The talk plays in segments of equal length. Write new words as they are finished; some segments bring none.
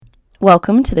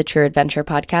Welcome to the True Adventure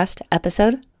Podcast,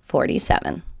 episode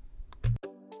 47.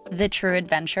 The True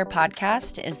Adventure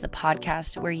Podcast is the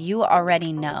podcast where you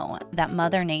already know that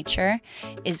Mother Nature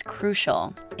is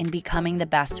crucial in becoming the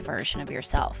best version of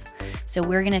yourself. So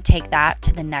we're going to take that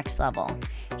to the next level.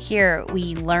 Here,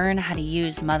 we learn how to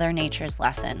use Mother Nature's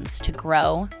lessons to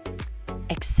grow,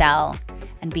 excel,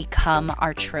 and become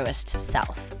our truest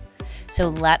self. So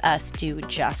let us do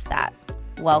just that.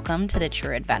 Welcome to the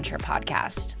True Adventure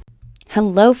Podcast.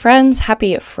 Hello, friends.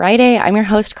 Happy Friday. I'm your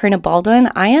host, Karina Baldwin.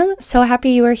 I am so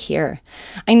happy you are here.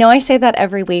 I know I say that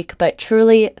every week, but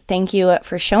truly thank you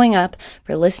for showing up,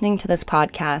 for listening to this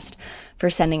podcast, for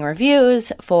sending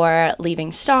reviews, for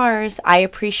leaving stars. I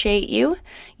appreciate you.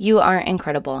 You are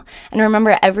incredible. And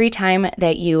remember, every time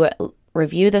that you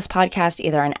review this podcast,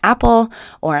 either on Apple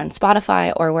or on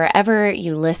Spotify or wherever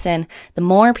you listen, the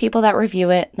more people that review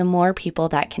it, the more people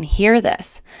that can hear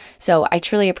this. So I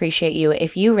truly appreciate you.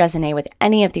 If you resonate with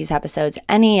any of these episodes,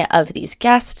 any of these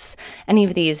guests, any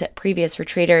of these previous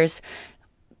retreaters,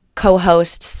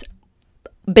 co-hosts,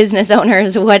 business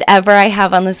owners, whatever I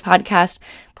have on this podcast,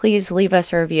 please leave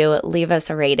us a review, leave us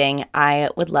a rating. I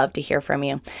would love to hear from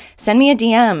you. Send me a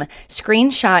DM,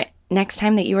 screenshot next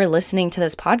time that you are listening to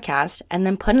this podcast, and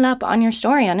then put it up on your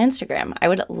story on Instagram. I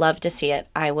would love to see it.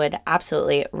 I would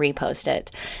absolutely repost it.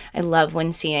 I love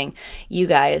when seeing you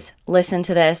guys listen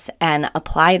to this and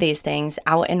apply these things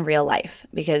out in real life,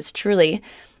 because truly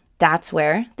that's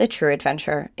where the true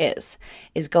adventure is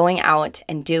going out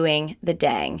and doing the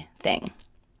dang thing.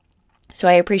 So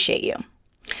I appreciate you.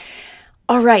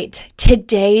 All right,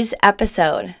 today's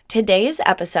episode,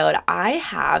 I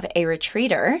have a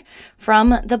retreater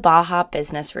from the Baja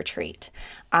Business Retreat.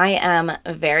 I am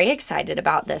very excited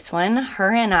about this one.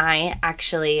 Her and I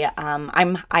actually,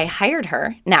 I hired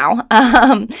her now.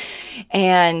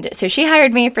 And so she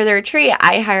hired me for the retreat.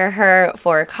 I hire her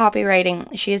for copywriting.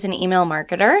 She is an email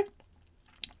marketer,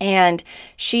 and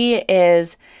she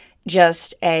is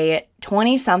just a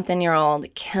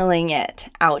 20-something-year-old killing it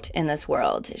out in this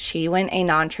world. She went a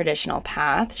non-traditional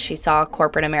path. She saw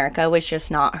corporate America was just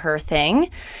not her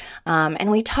thing. And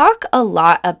we talk a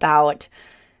lot about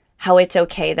how it's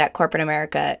okay that corporate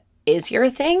America is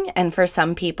your thing. And for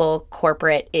some people,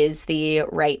 corporate is the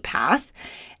right path.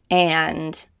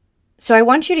 And so I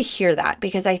want you to hear that,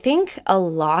 because I think a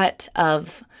lot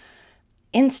of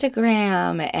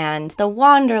Instagram and the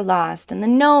wanderlust and the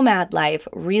nomad life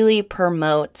really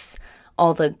promotes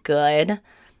all the good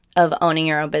of owning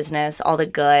your own business, all the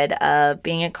good of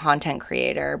being a content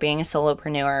creator, being a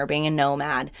solopreneur, being a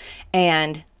nomad.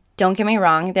 And don't get me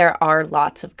wrong, there are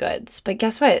lots of goods. But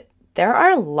guess what? There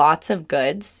are lots of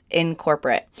goods in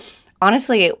corporate.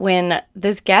 Honestly, when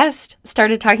this guest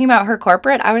started talking about her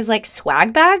corporate, I was like,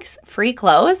 swag bags, free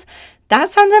clothes? That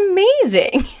sounds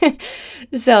amazing.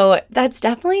 So that's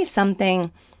definitely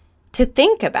something to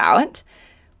think about.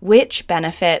 Which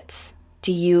benefits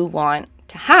do you want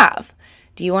to have?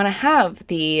 Do you want to have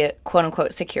the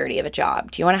quote-unquote security of a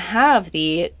job? Do you want to have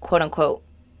the quote-unquote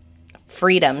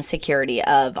freedom, security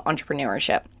of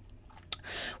entrepreneurship?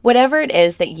 Whatever it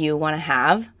is that you want to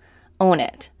have, own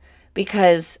it.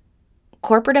 Because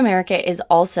corporate America is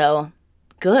also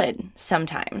good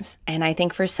sometimes. And I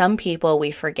think for some people, we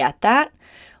forget that.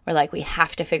 We're like, we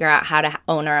have to figure out how to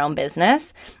own our own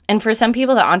business. And for some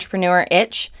people, the entrepreneur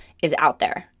itch is out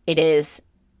there. It is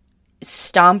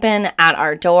stomping at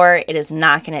our door. It is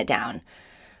knocking it down.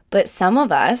 But some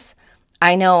of us,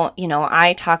 I know,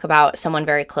 I talk about someone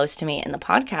very close to me in the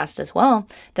podcast as well,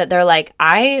 that they're like,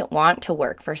 I want to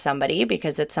work for somebody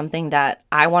because it's something that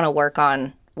I want to work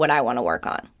on, what I want to work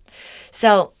on.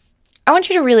 So I want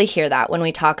you to really hear that when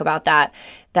we talk about that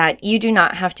you do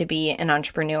not have to be an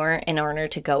entrepreneur in order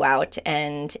to go out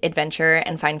and adventure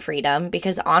and find freedom.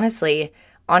 Because honestly,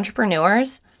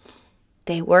 entrepreneurs,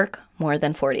 they work more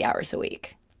than 40 hours a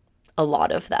week. A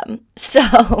lot of them.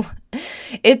 So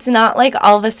it's not like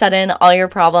all of a sudden all your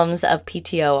problems of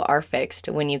PTO are fixed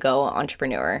when you go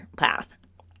entrepreneur path.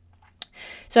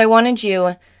 So I wanted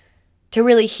you to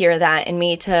really hear that and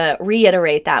me to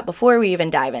reiterate that before we even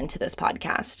dive into this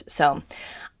podcast. So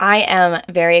I am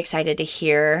very excited to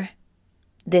hear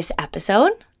this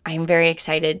episode. I am very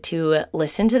excited to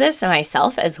listen to this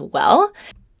myself as well.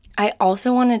 I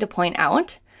also wanted to point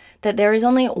out that there is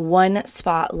only one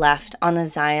spot left on the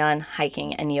Zion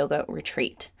hiking and yoga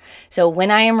retreat. So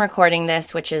when I am recording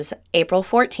this, which is April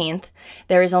 14th,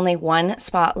 there is only one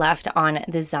spot left on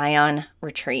the Zion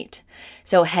retreat.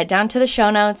 So head down to the show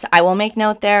notes. I will make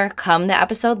note there. Come the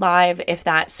episode live if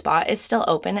that spot is still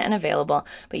open and available,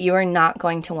 but you are not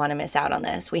going to want to miss out on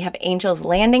this. We have Angels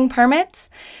Landing permits.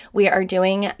 We are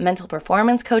doing mental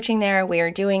performance coaching there. We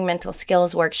are doing mental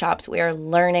skills workshops. We are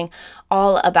learning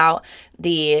all about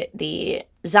the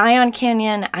Zion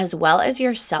Canyon as well as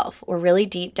yourself. We're really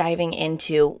deep diving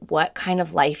into what kind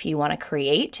of life you want to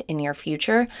create in your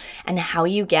future and how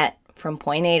you get from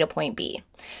point A to point B.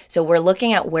 So we're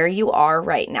looking at where you are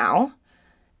right now,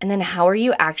 and then how are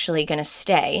you actually going to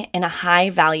stay in a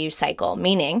high value cycle?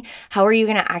 Meaning, how are you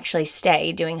going to actually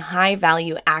stay doing high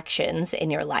value actions in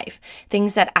your life?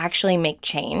 Things that actually make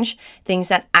change, things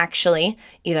that actually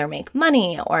either make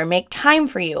money or make time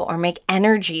for you or make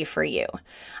energy for you.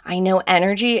 I know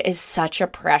energy is such a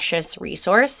precious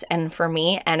resource. And for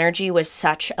me, energy was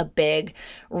such a big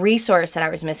resource that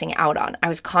I was missing out on. I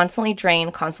was constantly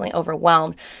drained, constantly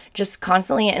overwhelmed, just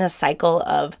constantly in a cycle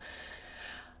of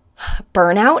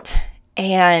burnout.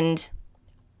 And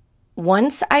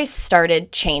once I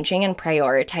started changing and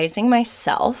prioritizing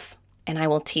myself, and I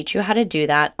will teach you how to do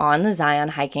that on the Zion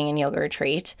Hiking and Yoga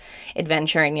Retreat,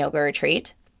 Adventure and Yoga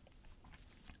Retreat,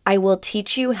 I will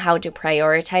teach you how to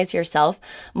prioritize yourself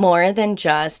more than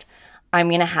just, I'm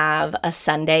going to have a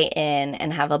Sunday in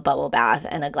and have a bubble bath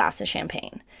and a glass of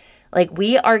champagne. Like,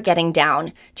 we are getting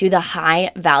down to the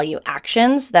high value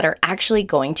actions that are actually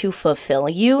going to fulfill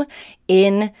you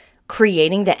in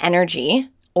creating the energy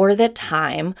or the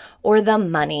time or the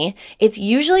money. It's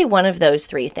usually one of those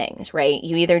three things, right?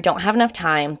 You either don't have enough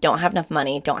time, don't have enough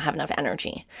money, don't have enough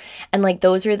energy. And like,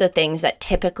 those are the things that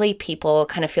typically people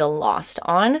kind of feel lost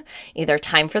on, either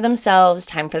time for themselves,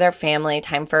 time for their family,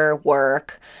 time for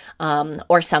work,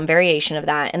 or some variation of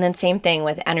that. And then same thing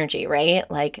with energy, right?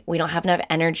 Like, we don't have enough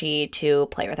energy to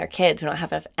play with our kids. We don't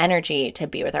have enough energy to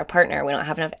be with our partner. We don't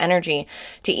have enough energy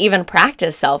to even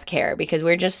practice self-care because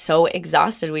we're just so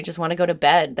exhausted. We just want to go to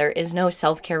bed. There is no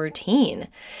self-care routine.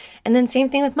 And then same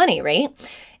thing with money, right?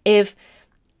 If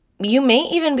you may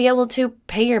even be able to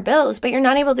pay your bills, but you're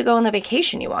not able to go on the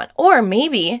vacation you want. Or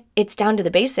maybe it's down to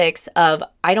the basics of,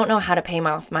 I don't know how to pay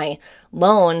off my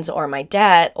loans or my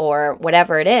debt or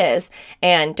whatever it is.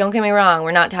 And don't get me wrong,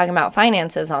 we're not talking about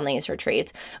finances on these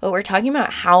retreats, but we're talking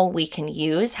about how we can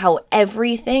use how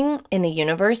everything in the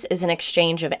universe is an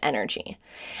exchange of energy.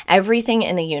 Everything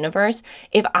in the universe,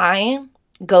 if I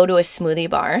go to a smoothie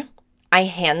bar, I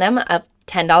hand them a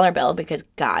 $10 bill because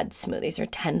God, smoothies are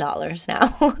 $10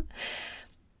 now.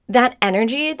 That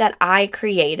energy that I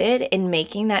created in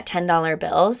making that $10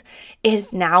 bills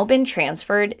is now been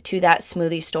transferred to that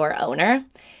smoothie store owner.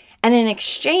 And in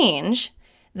exchange,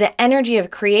 the energy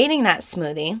of creating that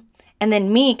smoothie and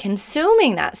then me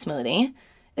consuming that smoothie,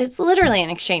 it's literally an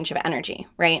exchange of energy,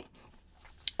 right?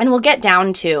 And we'll get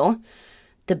down to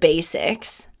the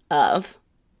basics of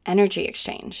energy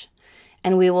exchange.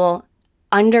 And we will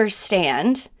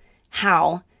understand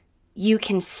how you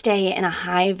can stay in a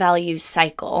high value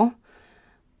cycle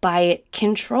by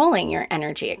controlling your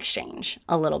energy exchange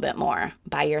a little bit more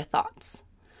by your thoughts,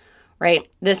 right?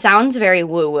 This sounds very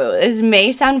woo-woo. This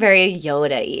may sound very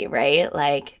Yoda-y, right?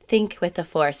 Like, think with the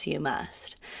force you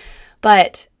must.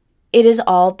 But it is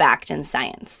all backed in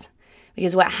science,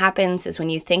 because what happens is when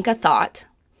you think a thought,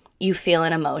 you feel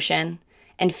an emotion,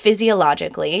 and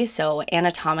physiologically, so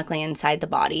anatomically inside the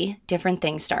body, different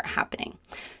things start happening.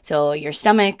 So your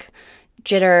stomach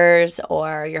jitters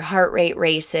or your heart rate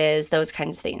races, those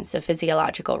kinds of things. So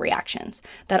physiological reactions.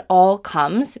 That all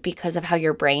comes because of how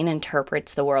your brain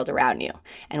interprets the world around you.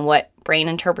 And what brain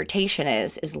interpretation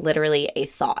is literally a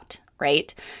thought,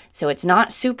 right? So it's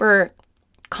not super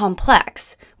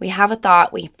complex. We have a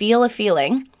thought, we feel a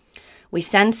feeling, we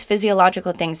sense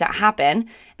physiological things that happen, and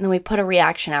then we put a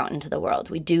reaction out into the world.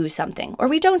 We do something or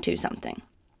we don't do something.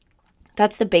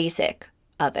 That's the basic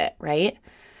of it, right?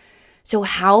 So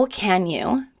how can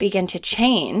you begin to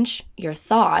change your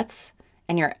thoughts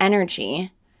and your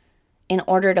energy in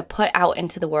order to put out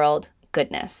into the world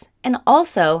goodness? And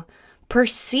also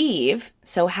perceive,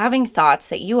 so having thoughts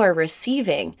that you are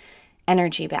receiving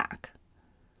energy back.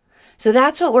 So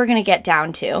that's what we're going to get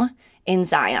down to in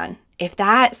Zion. If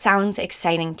that sounds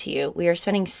exciting to you, we are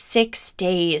spending 6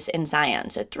 days in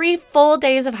Zion. So 3 full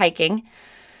days of hiking,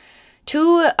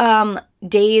 2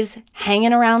 days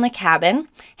hanging around the cabin,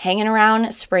 hanging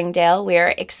around Springdale. We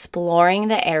are exploring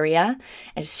the area.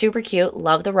 It's super cute.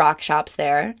 Love the rock shops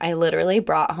there. I literally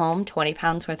brought home 20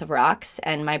 pounds worth of rocks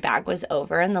and my bag was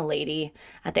over and the lady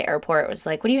at the airport was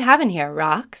like, "What do you have in here?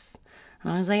 Rocks?"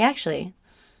 And I was like, "Actually,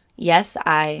 yes,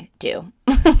 I do."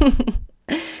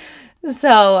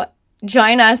 So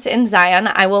join us in Zion.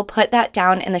 I will put that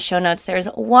down in the show notes. There's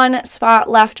one spot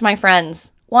left, my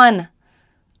friends. One.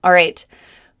 All right.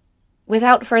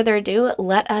 Without further ado,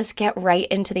 let us get right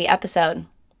into the episode.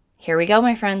 Here we go,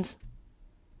 my friends.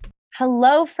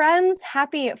 Hello, friends.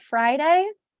 Happy Friday.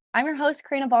 I'm your host,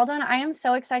 Karina Baldwin. I am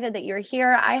so excited that you're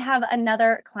here. I have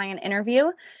another client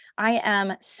interview. I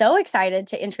am so excited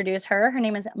to introduce her. Her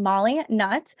name is Molly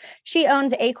Nutt. She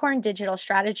owns Acorn Digital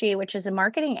Strategy, which is a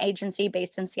marketing agency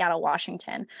based in Seattle,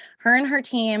 Washington. Her and her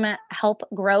team help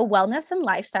grow wellness and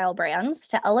lifestyle brands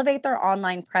to elevate their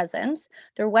online presence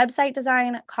through website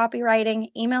design, copywriting,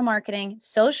 email marketing,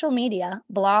 social media,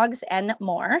 blogs, and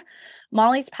more.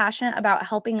 Molly's passionate about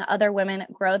helping other women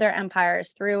grow their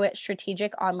empires through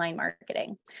strategic online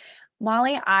marketing.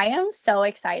 Molly, I am so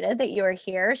excited that you are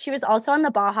here. She was also on the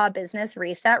Baja Business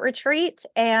Reset Retreat,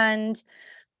 and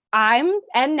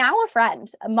now a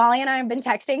friend. Molly and I have been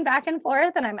texting back and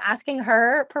forth, and I'm asking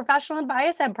her professional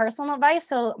advice and personal advice.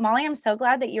 So, Molly, I'm so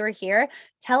glad that you are here.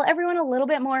 Tell everyone a little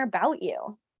bit more about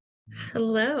you.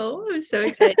 Hello, I'm so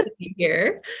excited to be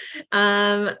here.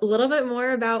 A little bit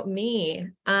more about me.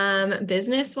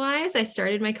 Business-wise, I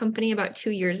started my company about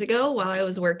 2 years ago while I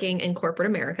was working in corporate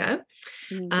America.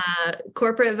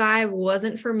 Corporate vibe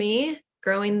wasn't for me.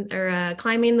 Climbing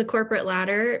the corporate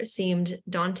ladder seemed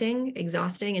daunting,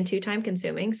 exhausting, and too time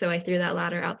consuming. So I threw that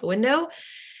ladder out the window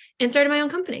and started my own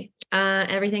company.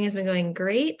 Everything has been going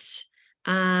great.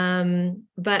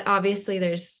 But obviously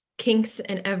there's kinks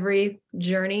in every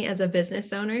journey as a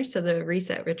business owner. So the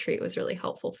reset retreat was really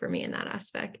helpful for me in that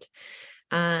aspect.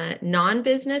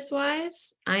 Non-business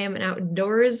wise, I am an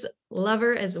outdoors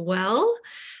lover as well.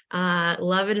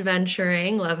 Love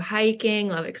adventuring, love hiking,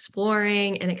 love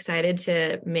exploring, and excited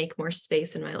to make more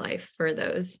space in my life for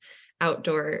those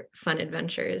outdoor fun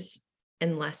adventures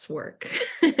and less work.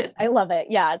 I love it.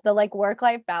 Yeah. The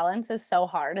work-life balance is so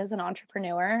hard as an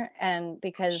entrepreneur. And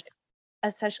because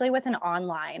especially with an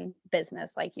online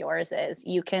business like yours is,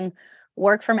 you can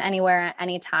work from anywhere at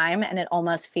any time. And it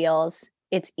almost feels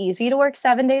it's easy to work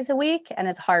 7 days a week. And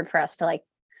it's hard for us to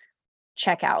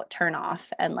check out, turn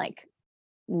off, and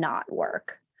not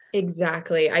work.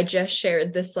 Exactly. I just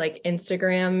shared this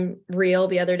Instagram reel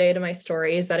the other day to my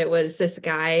stories that it was this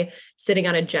guy sitting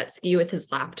on a jet ski with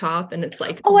his laptop. And it's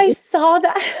oh, I saw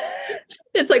that.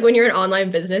 It's like when you're an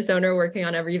online business owner working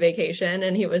on every vacation,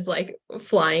 and he was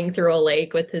flying through a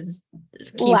lake with his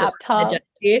laptop.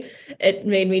 It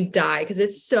made me die because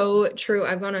it's so true.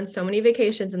 I've gone on so many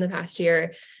vacations in the past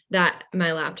year that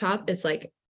my laptop is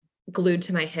glued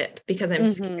to my hip because I'm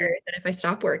scared that if I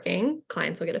stop working,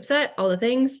 clients will get upset, all the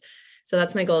things. So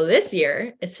that's my goal this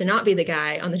year, is to not be the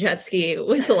guy on the jet ski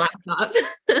with the laptop.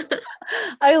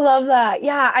 I love that.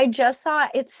 Yeah, I just saw,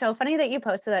 it's so funny that you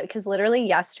posted that because literally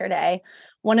yesterday,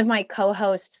 one of my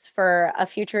co-hosts for a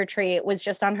future retreat was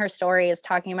just on her stories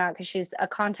talking about, because she's a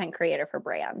content creator for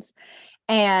brands.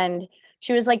 And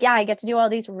she was like, yeah, I get to do all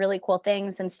these really cool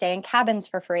things and stay in cabins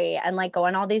for free and go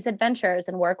on all these adventures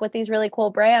and work with these really cool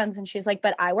brands. And she's like,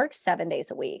 but I work 7 days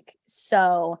a week.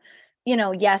 So,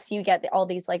 yes, you get all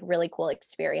these really cool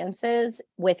experiences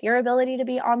with your ability to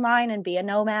be online and be a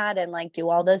nomad and do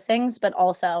all those things. But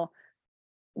also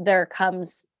there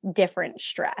comes different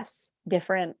stress,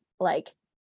 different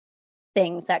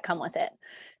things that come with it.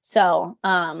 So,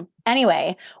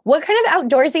 anyway, what kind of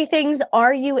outdoorsy things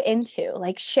are you into?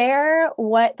 Share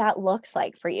what that looks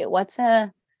like for you. What's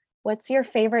your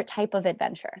favorite type of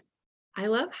adventure? I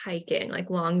love hiking,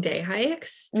 long day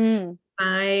hikes. Mm.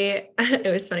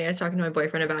 It was funny. I was talking to my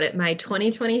boyfriend about it. My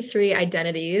 2023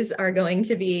 identities are going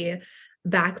to be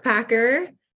backpacker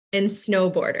and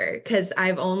snowboarder, because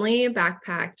I've only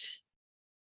backpacked.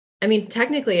 I mean,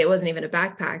 technically it wasn't even a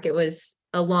backpack. It was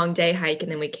a long day hike.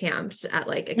 And then we camped at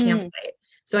a campsite.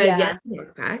 So I have yet to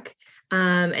backpack.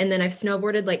 And then I've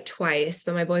snowboarded twice,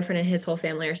 but my boyfriend and his whole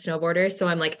family are snowboarders. So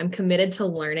I'm committed to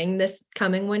learning this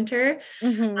coming winter.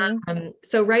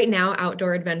 So right now,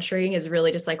 outdoor adventuring is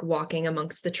really just walking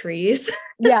amongst the trees.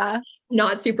 Yeah.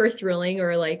 Not super thrilling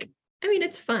or I mean,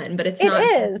 it's fun, but it's not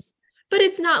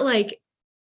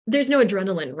there's no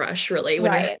adrenaline rush really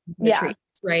when you're in the trees.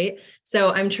 Right.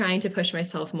 So I'm trying to push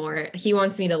myself more. He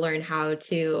wants me to learn how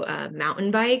to mountain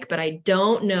bike, but I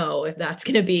don't know if that's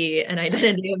going to be an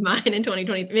identity of mine in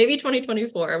 2020, maybe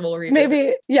 2024. We'll revisit.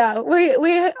 Maybe. Yeah.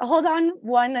 We hold on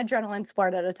one adrenaline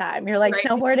sport at a time. You're right.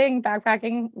 Snowboarding,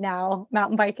 backpacking now,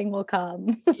 mountain biking will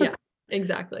come. Yeah,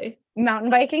 exactly.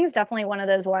 Mountain biking is definitely one of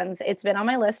those ones. It's been on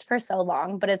my list for so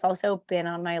long, but it's also been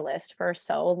on my list for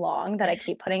so long that I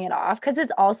keep putting it off, because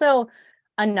it's also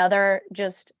another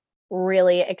just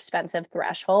really expensive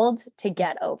threshold to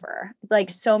get over.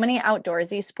 So many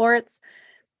outdoorsy sports,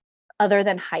 other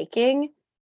than hiking,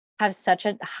 have such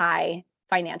a high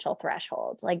financial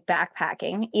threshold, like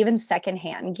backpacking, even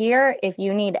secondhand gear. If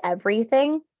you need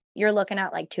everything, you're looking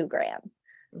at like $2,000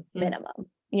 minimum.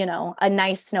 You know, a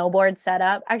nice snowboard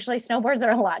setup. Actually, snowboards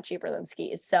are a lot cheaper than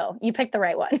skis. So you picked the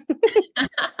right one.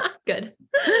 Good.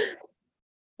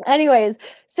 Anyways,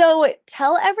 so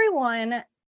tell everyone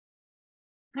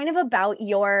kind of about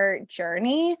your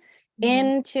journey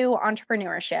into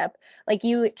entrepreneurship. Like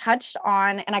you touched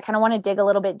on, and I kind of want to dig a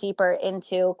little bit deeper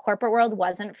into corporate world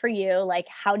wasn't for you. Like,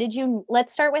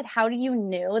 let's start with how do you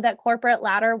knew that corporate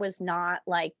ladder was not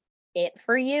like it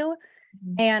for you,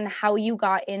 and how you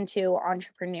got into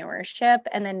entrepreneurship.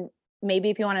 And then maybe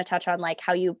if you want to touch on like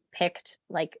how you picked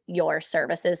like your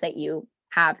services that you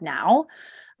have now,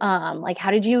 like how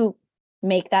did you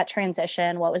make that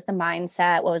transition? What was the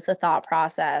mindset? What was the thought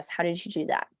process? How did you do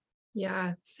that?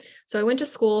 Yeah. So I went to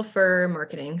school for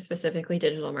marketing, specifically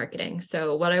digital marketing.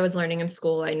 So what I was learning in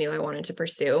school, I knew I wanted to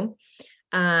pursue.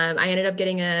 I ended up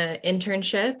getting an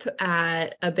internship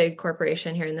at a big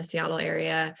corporation here in the Seattle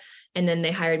area. And then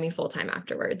they hired me full-time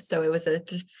afterwards. So it was a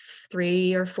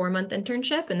 3 or 4 month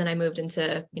internship. And then I moved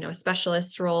into, a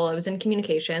specialist role. I was in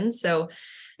communications. So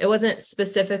it wasn't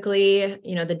specifically,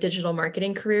 the digital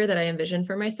marketing career that I envisioned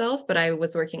for myself, but I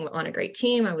was working on a great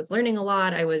team. I was learning a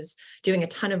lot. I was doing a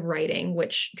ton of writing,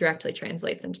 which directly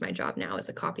translates into my job now as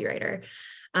a copywriter.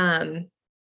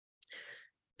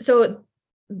 So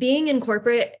being in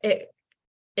corporate,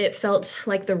 it felt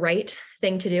like the right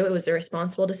thing to do. It was a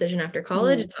responsible decision after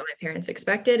college. It's what my parents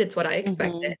expected. It's what I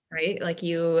expected, right? Like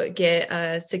you get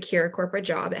a secure corporate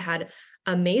job. It had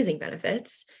amazing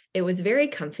benefits. It was very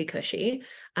comfy, cushy.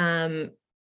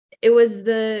 It was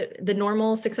the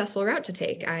normal successful route to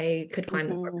take. I could climb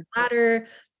the corporate ladder,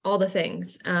 all the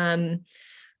things.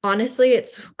 Honestly,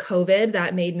 it's COVID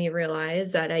that made me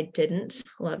realize that I didn't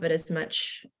love it as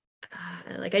much.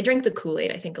 Like I drank the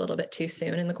Kool-Aid, I think a little bit too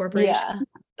soon in the corporation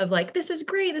of like, this is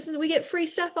great. We get free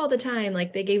stuff all the time.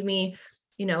 Like they gave me,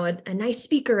 a nice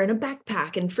speaker and a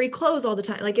backpack and free clothes all the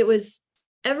time. Like it was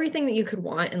everything that you could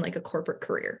want in like a corporate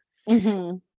career.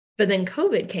 But then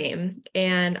COVID came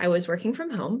and I was working from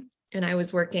home and I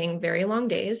was working very long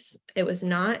days. It was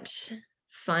not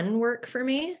fun work for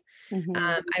me.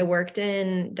 I worked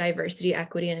in diversity,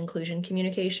 equity, and inclusion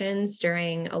communications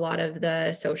during a lot of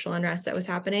the social unrest that was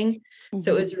happening.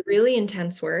 So it was really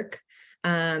intense work,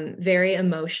 very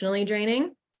emotionally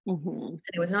draining, and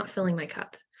it was not filling my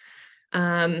cup.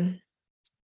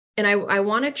 And I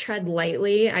want to tread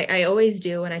lightly. I always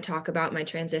do when I talk about my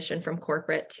transition from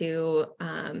corporate to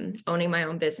owning my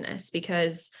own business,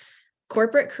 because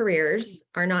corporate careers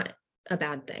are not a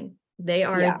bad thing. They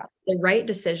are the right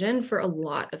decision for a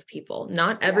lot of people.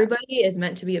 Not everybody is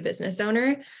meant to be a business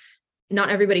owner.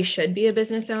 Not everybody should be a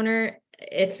business owner.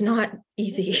 It's not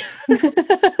easy.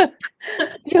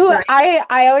 Right?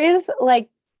 I always like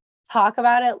talk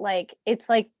about it like it's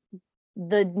like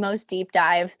the most deep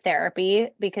dive therapy,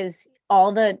 because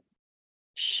all the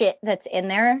shit that's in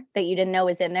there that you didn't know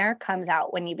was in there comes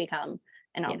out when you become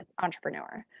an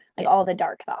entrepreneur. Like all the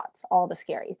dark thoughts, all the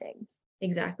scary things.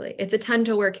 Exactly. It's a ton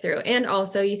to work through. And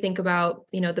also you think about,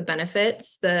 the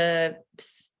benefits, the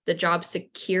job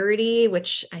security,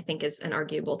 which I think is an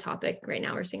arguable topic right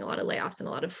now. We're seeing a lot of layoffs and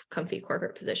a lot of comfy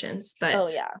corporate positions, but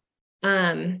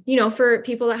for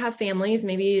people that have families,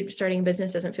 maybe starting a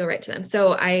business doesn't feel right to them.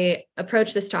 So I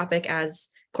approach this topic as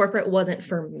corporate wasn't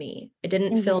for me. It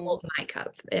didn't fill my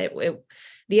cup.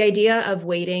 The idea of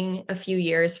waiting a few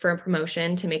years for a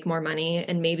promotion to make more money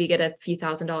and maybe get a few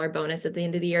 $1,000 bonus at the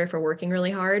end of the year for working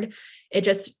really hard,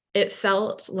 it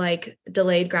felt like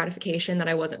delayed gratification that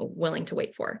I wasn't willing to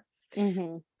wait for.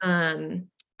 I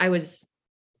was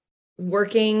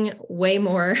working way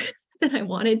more than I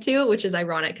wanted to, which is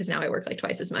ironic because now I work like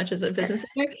twice as much as a business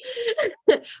owner.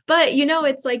 But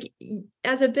it's like,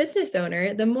 as a business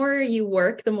owner, the more you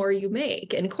work, the more you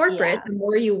make. In corporate, the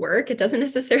more you work, it doesn't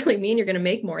necessarily mean you're going to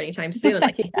make more anytime soon.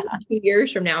 Like 2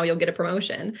 years from now, you'll get a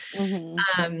promotion.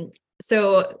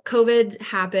 So COVID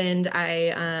happened.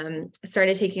 I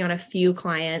started taking on a few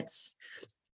clients.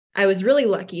 I was really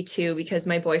lucky too, because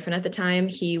my boyfriend at the time,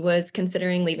 he was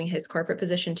considering leaving his corporate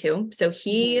position too. So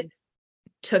he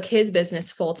took his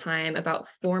business full-time about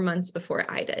 4 months before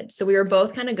I did. So we were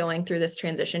both kind of going through this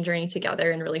transition journey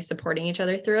together and really supporting each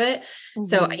other through it.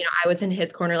 So, I was in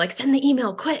his corner, like, send the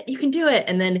email, quit, you can do it.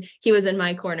 And then he was in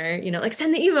my corner, like,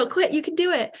 send the email, quit, you can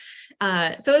do it.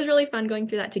 So it was really fun going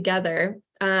through that together.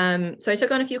 So I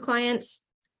took on a few clients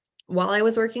while I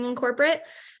was working in corporate.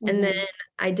 And then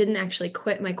I didn't actually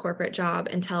quit my corporate job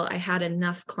until I had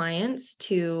enough clients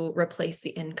to replace the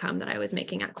income that I was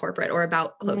making at corporate, or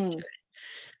about close to it.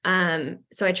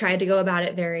 So I tried to go about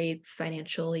it very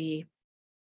financially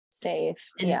Safe.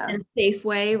 in Yeah. a safe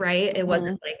way, right? It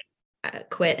wasn't like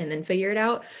quit and then figure it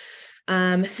out.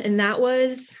 And that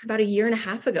was about a year and a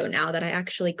half ago now that I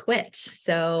actually quit.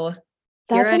 So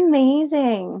That's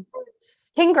amazing.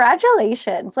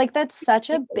 Congratulations. Like that's such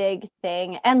a big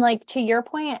thing. And like to your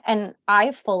point, and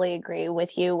I fully agree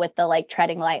with you with the like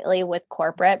treading lightly with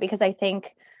corporate, because I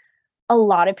think a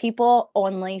lot of people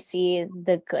only see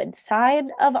the good side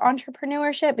of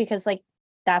entrepreneurship because like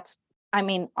that's I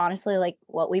mean honestly like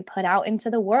what we put out into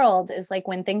the world is like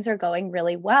when things are going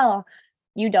really well,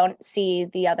 you don't see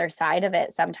the other side of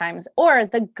it sometimes, or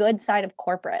the good side of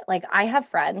corporate. Like I have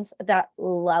friends that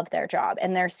love their job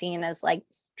and they're seen as like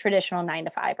traditional 9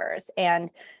 to 5ers, and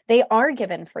they are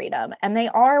given freedom and they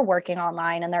are working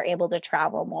online and they're able to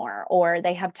travel more, or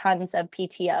they have tons of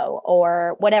PTO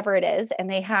or whatever it is, and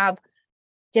they have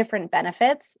different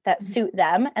benefits that suit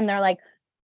them. And they're like,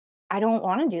 I don't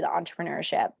want to do the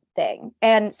entrepreneurship thing.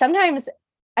 And sometimes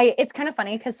it's kind of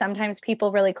funny because sometimes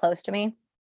people really close to me,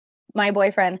 my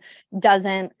boyfriend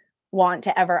doesn't want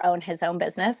to ever own his own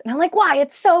business. And I'm like, why?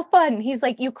 It's so fun. He's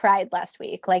like, you cried last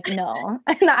week. Like, no.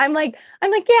 And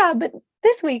yeah, but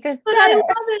this week is But better. I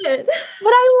love it.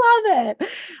 But I love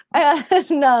it.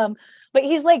 And but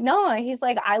he's like, no, he's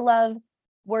like, I love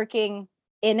working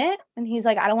in it. And he's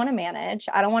like, I don't want to manage.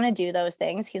 I don't want to do those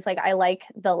things. He's like, I like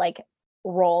the like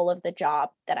role of the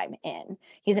job that I'm in.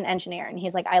 He's an engineer and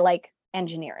he's like, I like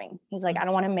engineering. He's like, I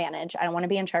don't want to manage. I don't want to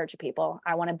be in charge of people.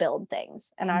 I want to build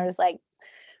things. And I was like,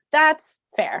 that's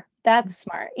fair. That's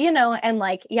smart. And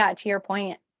like, yeah, to your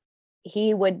point,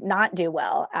 he would not do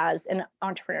well as an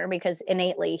entrepreneur because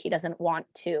innately he doesn't want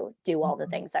to do all the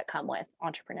things that come with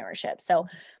entrepreneurship. So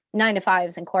 9 to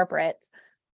 5s and corporates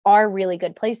are really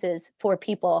good places for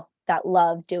people that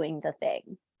love doing the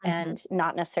thing and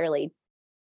not necessarily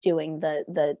doing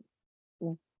the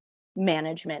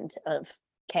management of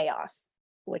chaos,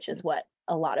 which is what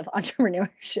a lot of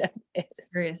entrepreneurship is.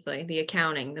 Seriously, the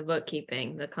accounting, the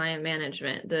bookkeeping, the client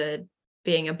management, the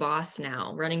being a boss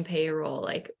now, running payroll,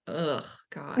 like, ugh,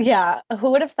 gosh. Yeah.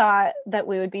 Who would have thought that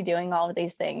we would be doing all of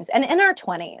these things? And in our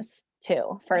 20s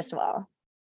too, first of all.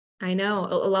 I know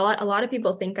a lot of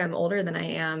people think I'm older than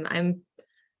I am. I'm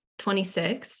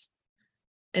 26.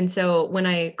 And so when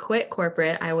I quit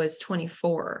corporate, I was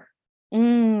 24.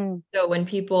 So when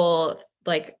people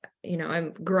like,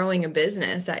 I'm growing a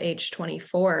business at age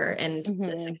 24 and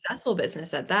a successful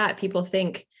business at that, people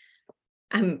think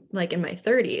I'm like in my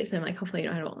 30s. I'm like, hopefully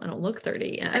I don't look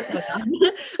 30 yet, but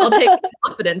I'll take the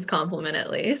confidence compliment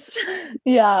at least.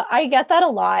 Yeah, I get that a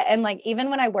lot. And like, even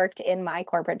when I worked in my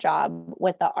corporate job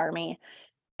with the Army,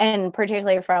 and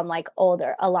particularly from like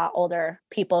a lot older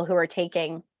people who are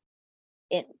taking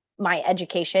my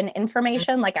education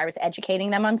information, like I was educating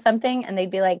them on something, and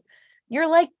they'd be like, you're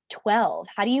like 12.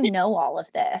 How do you know all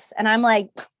of this? And I'm like,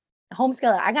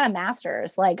 homeschooler, I got a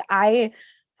master's. Like I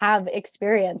have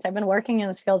experience. I've been working in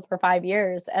this field for 5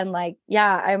 years. And like,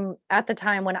 yeah, I'm at the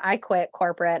time when I quit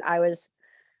corporate, I was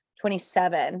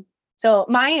 27. So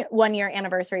my 1 year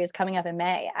anniversary is coming up in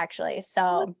May, actually.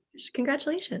 So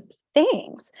congratulations.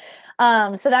 Thanks.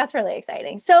 So that's really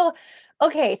exciting. So,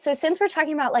 okay. So since we're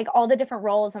talking about like all the different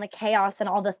roles and the chaos and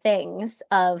all the things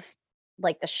of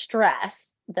like the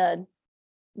stress, the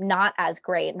not as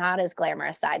great, not as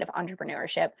glamorous side of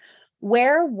entrepreneurship,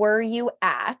 where were you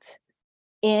at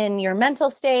in your mental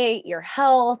state, your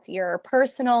health, your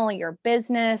personal, your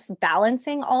business,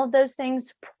 balancing all of those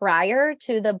things prior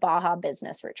to the Baja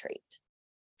Business Retreat?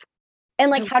 And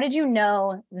like, how did you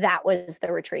know that was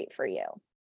the retreat for you?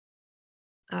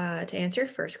 To answer your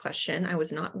first question, I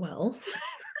was not well.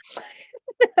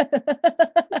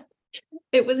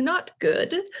 It was not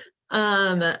good.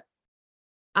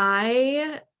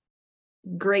 I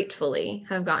gratefully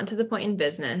have gotten to the point in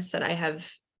business that I have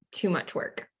too much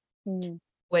work,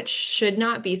 which should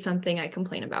not be something I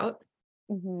complain about.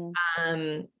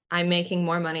 I'm making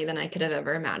more money than I could have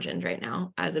ever imagined right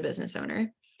now as a business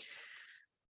owner.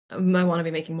 I want to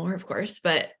be making more, of course,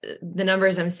 but the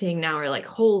numbers I'm seeing now are like,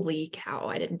 holy cow,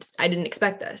 I didn't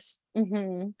expect this.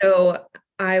 So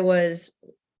I was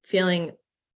feeling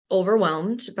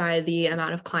overwhelmed by the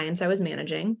amount of clients I was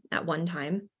managing at one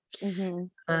time.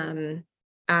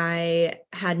 I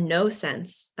had no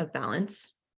sense of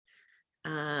balance.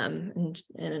 And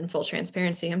in full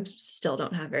transparency, I still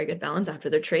don't have very good balance after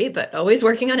the retreat, but always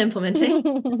working on implementing.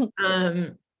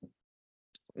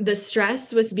 The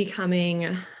stress was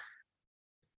becoming,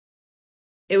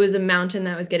 it was a mountain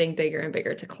that was getting bigger and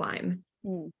bigger to climb.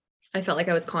 I felt like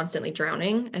I was constantly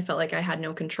drowning. I felt like I had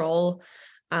no control.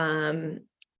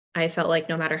 I felt like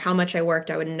no matter how much I worked,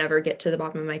 I would never get to the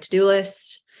bottom of my to-do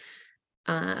list.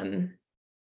 But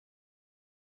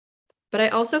I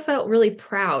also felt really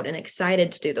proud and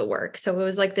excited to do the work. So it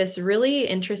was like this really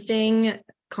interesting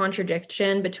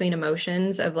contradiction between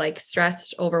emotions of like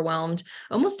stressed, overwhelmed,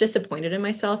 almost disappointed in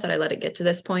myself that I let it get to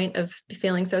this point of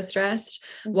feeling so stressed,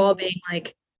 while being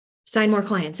like, sign more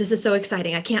clients. This is so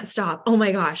exciting. I can't stop. Oh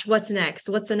my gosh, what's next?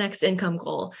 What's the next income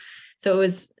goal? So it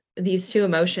was these two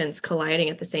emotions colliding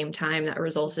at the same time that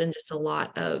resulted in just a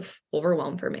lot of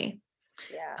overwhelm for me.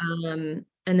 Yeah.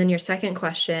 And then your second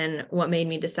question, what made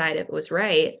me decide it was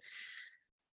right?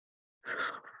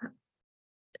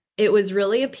 It was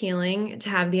really appealing to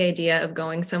have the idea of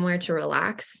going somewhere to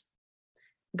relax,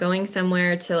 going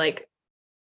somewhere to like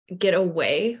get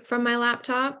away from my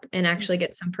laptop and actually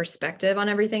get some perspective on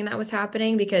everything that was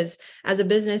happening. Because as a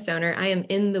business owner, I am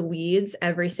in the weeds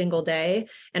every single day.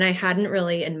 And I hadn't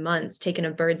really in months taken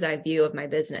a bird's eye view of my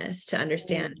business to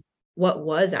understand what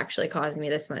was actually causing me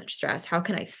this much stress. How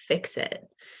can I fix it?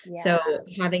 Yeah. So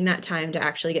having that time to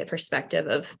actually get perspective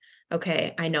of,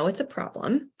 okay, I know it's a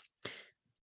problem.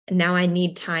 Now I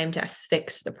need time to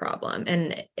fix the problem.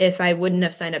 And if I wouldn't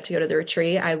have signed up to go to the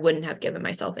retreat, I wouldn't have given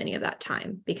myself any of that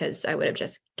time, because I would have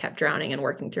just kept drowning and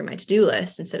working through my to-do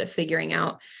list instead of figuring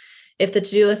out if the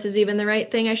to-do list is even the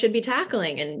right thing I should be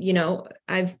tackling. And,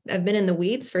 I've been in the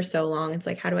weeds for so long. It's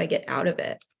like, how do I get out of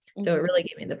it? So it really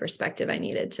gave me the perspective I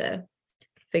needed to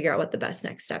figure out what the best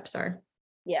next steps are.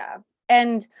 Yeah.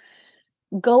 And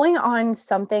going on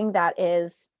something that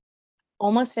is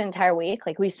almost an entire week,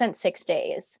 like we spent 6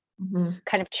 days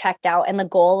kind of checked out, and the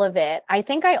goal of it, I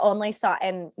think I only saw,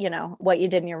 and what you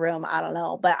did in your room, I don't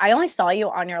know, but I only saw you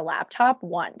on your laptop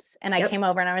once, and I came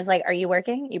over and I was like, are you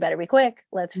working? You better be quick.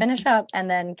 Let's finish up and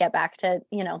then get back to,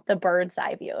 the bird's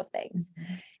eye view of things.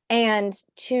 And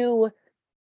to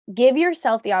give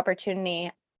yourself the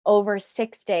opportunity over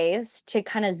 6 days to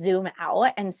kind of zoom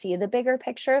out and see the bigger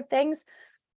picture of things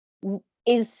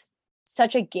is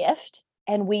such a gift.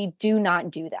 And we do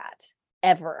not do that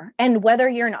ever. And whether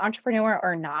you're an entrepreneur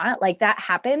or not, like that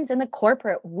happens in the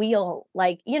corporate wheel.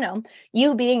 Like,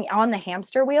 you being on the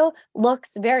hamster wheel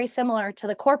looks very similar to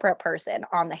the corporate person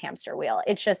on the hamster wheel.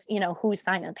 It's just, who's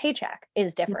signing the paycheck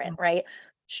is different, right?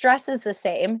 Stress is the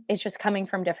same. It's just coming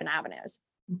from different avenues.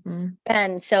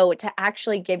 And so to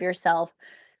actually give yourself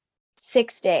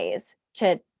 6 days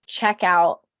to check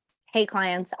out, hey,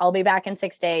 clients, I'll be back in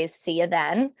 6 days. See you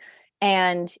then.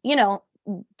 And,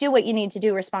 do what you need to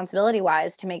do responsibility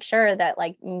wise to make sure that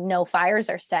like no fires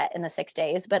are set in the 6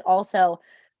 days, but also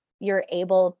you're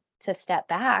able to step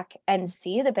back and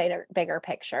see the bigger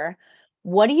picture.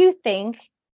 What do you think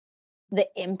the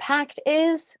impact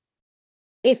is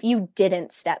if you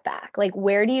didn't step back? Like,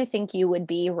 where do you think you would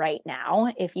be right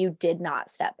now if you did not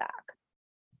step back?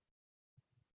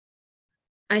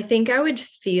 I think I would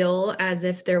feel as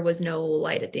if there was no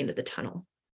light at the end of the tunnel.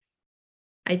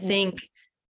 I think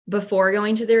before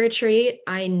going to the retreat,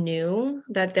 I knew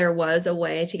that there was a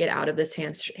way to get out of this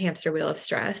hamster wheel of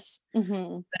stress,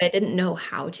 but I didn't know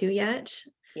how to yet.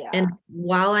 Yeah. And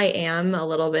while I am a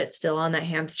little bit still on that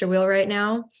hamster wheel right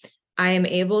now, I am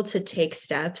able to take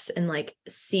steps and like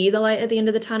see the light at the end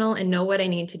of the tunnel and know what I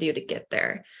need to do to get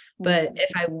there. But if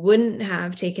I wouldn't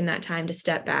have taken that time to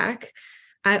step back,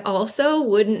 I also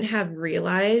wouldn't have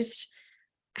realized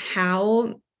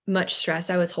how much stress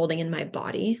I was holding in my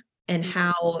body and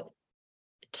how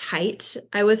tight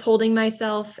I was holding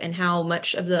myself and how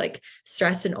much of the like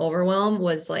stress and overwhelm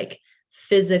was like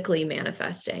physically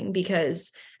manifesting.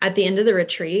 Because at the end of the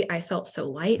retreat, I felt so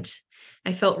light.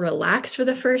 I felt relaxed for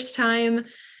the first time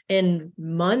in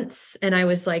months. And I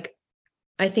was like,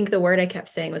 I think the word I kept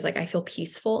saying was like, I feel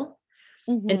peaceful.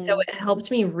 And so it helped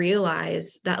me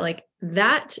realize that like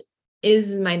that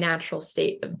is my natural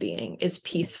state of being, is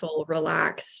peaceful,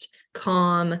 relaxed,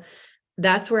 calm.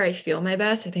 That's where I feel my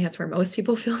best. I think that's where most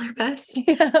people feel their best.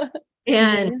 Yeah.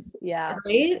 And Yeah.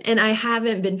 right. And I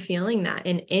haven't been feeling that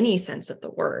in any sense of the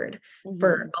word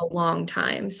for a long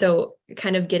time. So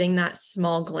kind of getting that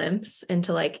small glimpse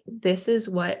into like, this is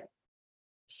what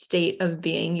state of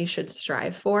being you should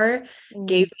strive for,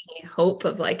 gave me hope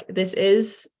of like,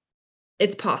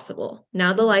 it's possible.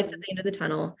 Now the light's at the end of the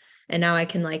tunnel, and now I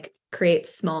can like create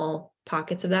small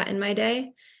pockets of that in my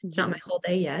day. It's not my whole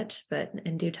day yet, but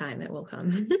in due time it will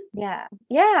come. Yeah.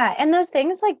 Yeah. And those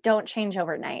things like don't change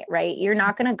overnight, right? You're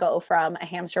not going to go from a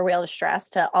hamster wheel of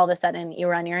stress to all of a sudden you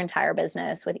run your entire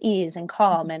business with ease and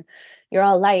calm and you're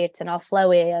all light and all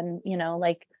flowy and,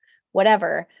 like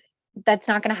whatever. That's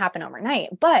not going to happen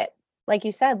overnight. But like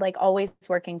you said, like always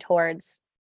working towards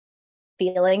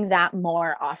feeling that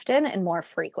more often and more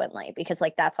frequently, because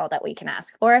like that's all that we can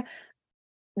ask for.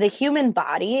 the human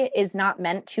body is not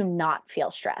meant to not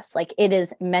feel stress. Like it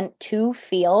is meant to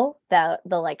feel the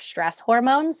like stress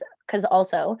hormones, because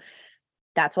also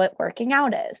that's what working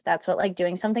out is. That's what like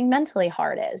doing something mentally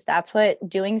hard is. That's what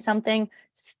doing something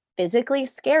physically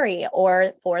scary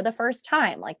or for the first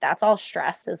time, like that's all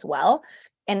stress as well.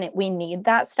 And we need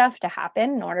that stuff to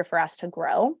happen in order for us to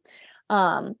grow.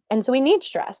 And so we need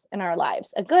stress in our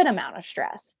lives, a good amount of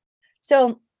stress.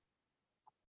 So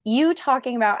you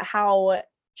talking about how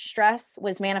stress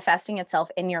was manifesting itself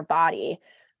in your body,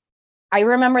 I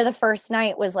remember the first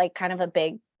night was like kind of a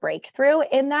big breakthrough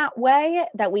in that way,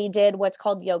 that we did what's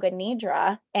called yoga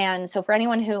nidra. And so for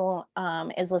anyone who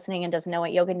is listening and doesn't know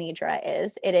what yoga nidra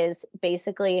is, it is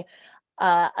basically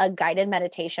a guided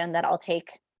meditation that I'll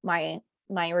take my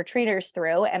retreaters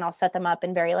through, and I'll set them up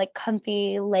in very like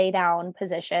comfy lay down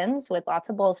positions with lots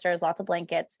of bolsters, lots of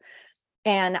blankets.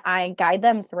 And I guide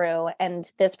them through.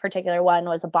 And this particular one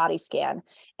was a body scan.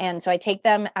 And so I take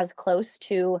them as close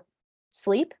to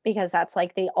sleep, because that's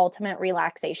like the ultimate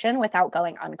relaxation without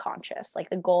going unconscious. Like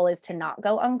the goal is to not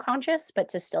go unconscious, but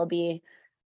to still be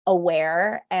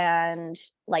aware and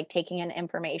like taking in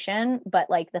information, but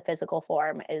like the physical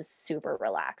form is super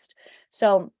relaxed.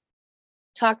 So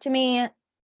talk to me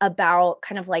about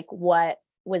kind of like what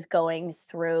was going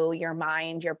through your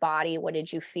mind, your body. What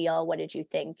did you feel? What did you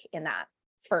think in that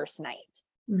first night?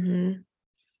 Mm-hmm.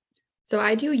 So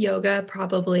I do yoga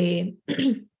probably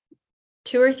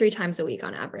 2 or 3 times a week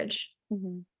on average.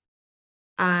 Mm-hmm.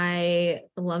 I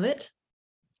love it,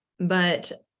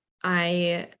 but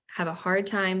I have a hard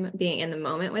time being in the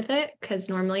moment with it, because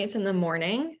normally it's in the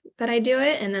morning that I do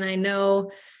it. And then I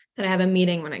know that I have a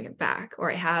meeting when I get back,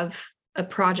 or I have a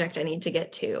project I need to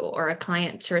get to, or a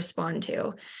client to respond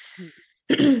to.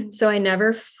 Mm-hmm. So I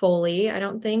never fully, I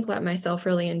don't think, let myself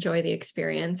really enjoy the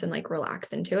experience and like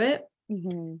relax into it.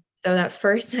 Mm-hmm. So that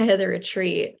first night of the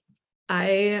retreat,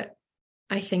 I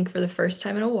think for the first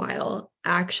time in a while,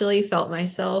 actually felt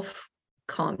myself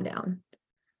calm down,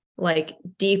 like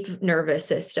deep nervous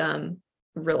system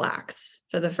relax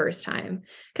for the first time.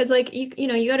 Cause like, you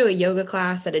know, you go to a yoga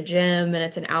class at a gym and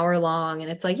it's an hour long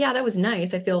and it's like, yeah, that was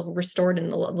nice. I feel restored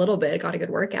in a little bit, got a good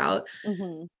workout.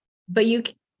 Mm-hmm. But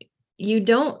you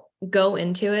don't go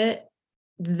into it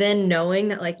then knowing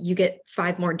that like you get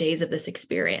 5 more days of this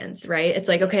experience, right? It's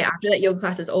like, okay, after that yoga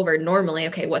class is over, normally,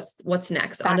 okay, what's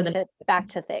next? Back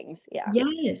to things. Yeah.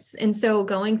 Yes. And so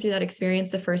going through that experience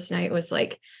the first night was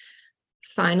like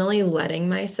finally letting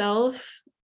myself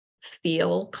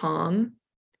feel calm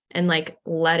and like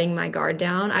letting my guard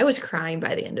down. I was crying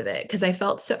by the end of it because I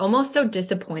felt almost so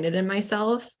disappointed in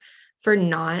myself for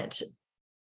not,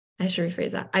 I should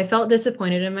rephrase that. I felt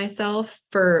disappointed in myself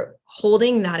for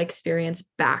holding that experience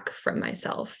back from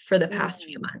myself for the past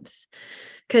few months.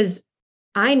 Because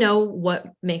I know what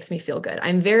makes me feel good.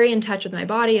 I'm very in touch with my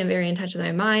body. I'm very in touch with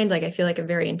my mind. Like I feel like I'm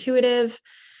very intuitive,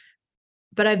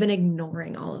 but I've been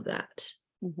ignoring all of that.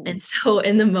 Mm-hmm. And so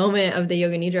in the moment of the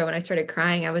yoga nidra, when I started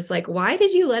crying, I was like, why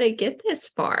did you let it get this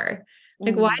far?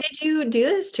 Like, why did you do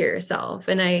this to yourself?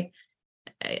 And I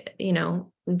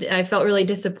felt really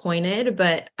disappointed,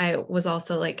 but I was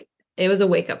also like, it was a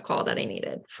wake-up call that I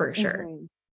needed for sure. Mm-hmm.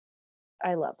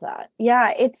 I love that.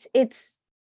 Yeah, it's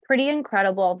pretty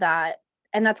incredible that,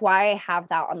 and that's why I have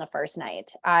that on the first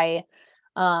night. I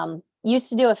used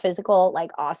to do a physical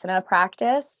like asana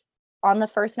practice on the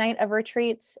first night of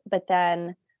retreats, but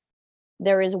then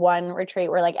there was one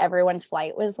retreat where like everyone's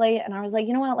flight was late, and I was like,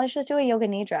 you know what, let's just do a yoga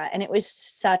nidra. And it was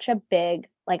such a big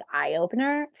like eye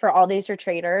opener for all these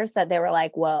retreaters that they were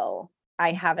like, whoa,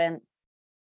 I haven't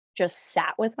just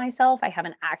sat with myself. I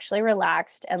haven't actually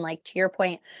relaxed. And like, to your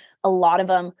point, a lot of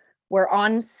them were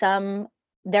on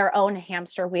their own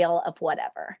hamster wheel of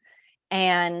whatever.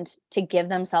 And to give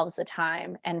themselves the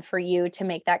time, and for you to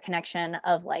make that connection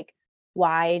of like,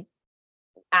 why,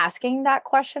 asking that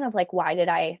question of like, why did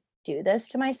I do this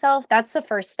to myself? That's the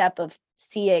first step of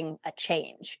seeing a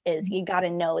change, is you got to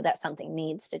know that something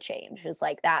needs to change, is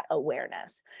like that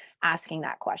awareness, asking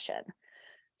that question.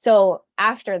 So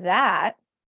after that,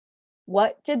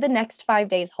 what did the next 5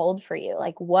 days hold for you?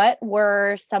 Like, what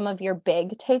were some of your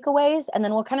big takeaways? And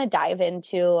then we'll kind of dive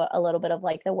into a little bit of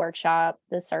like the workshop,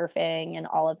 the surfing and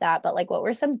all of that. But like, what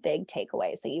were some big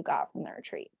takeaways that you got from the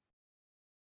retreat?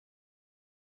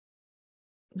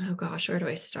 Oh gosh, where do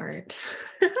I start?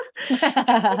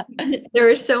 There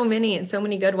were so many and so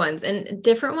many good ones, and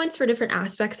different ones for different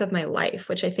aspects of my life,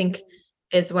 which I think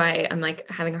is why I'm like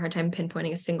having a hard time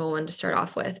pinpointing a single one to start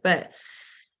off with. But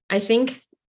I think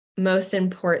most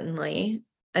importantly,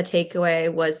 a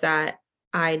takeaway was that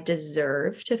I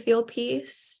deserve to feel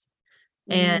peace,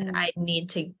 and I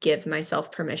need to give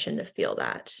myself permission to feel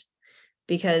that,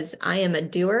 because I am a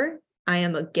doer. I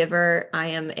am a giver. I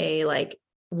am a like,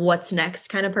 what's next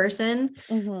kind of person.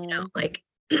 Mm-hmm. Like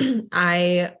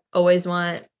I always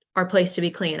want our place to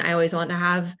be clean. I always want to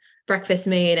have breakfast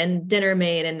made and dinner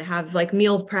made and have like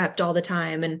meal prepped all the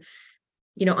time. And,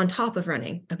 on top of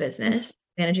running a business,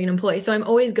 managing an employee. So I'm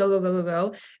always go, go, go, go,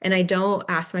 go. And I don't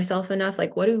ask myself enough,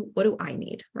 like, what do I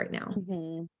need right now?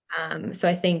 Mm-hmm. So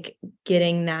I think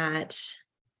getting that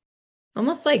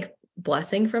almost like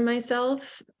blessing from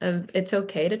myself of it's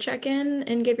okay to check in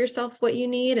and give yourself what you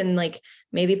need, and like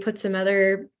maybe put some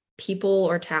other people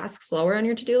or tasks lower on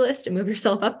your to-do list and move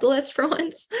yourself up the list for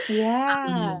once.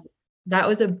 Yeah. That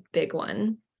was a big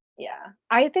one. Yeah.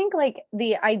 I think like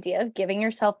the idea of giving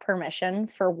yourself permission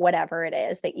for whatever it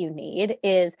is that you need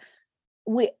is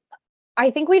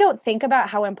I think we don't think about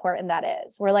how important that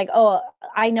is. We're like, "Oh,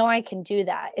 I know I can do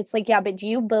that." It's like, yeah, but do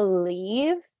you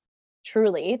believe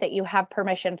truly that you have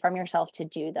permission from yourself to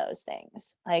do those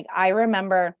things? Like I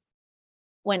remember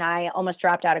when I almost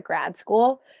dropped out of grad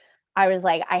school, I was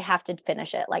like, I have to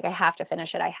finish it. Like I have to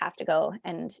finish it. I have to go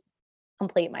and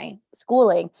complete my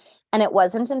schooling. And it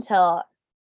wasn't until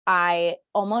I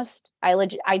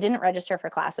didn't register for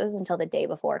classes until the day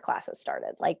before classes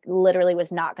started. Like literally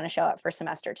was not going to show up for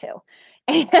semester 2.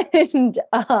 And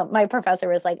my professor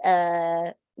was like,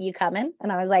 you coming?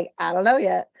 And I was like, I don't know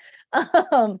yet.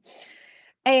 Um,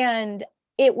 and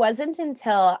it wasn't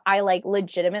until I like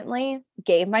legitimately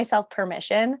gave myself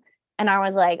permission and I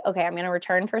was like, okay, I'm going to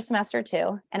return for semester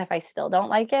 2. And if I still don't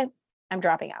like it, I'm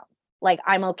dropping out. Like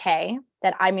I'm okay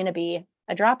that I'm going to be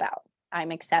a dropout.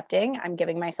 I'm accepting, I'm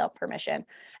giving myself permission.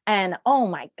 And oh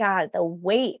my God, the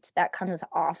weight that comes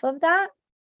off of that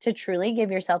to truly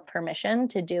give yourself permission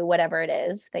to do whatever it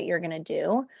is that you're going to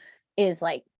do is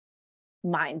like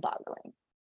mind boggling.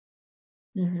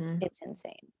 Mm-hmm. It's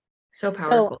insane. So So,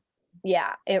 powerful.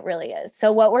 yeah, it really is.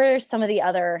 So, what were some of the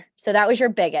other? So, that was your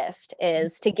biggest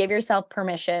is to give yourself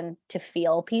permission to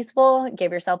feel peaceful,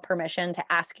 give yourself permission to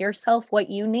ask yourself what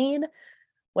you need.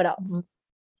 What else? Mhm.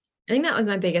 I think that was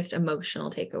my biggest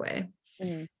emotional takeaway.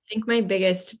 Mm. I think my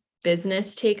biggest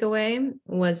business takeaway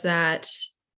was that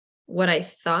what I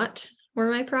thought were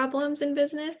my problems in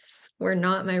business were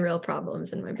not my real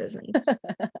problems in my business.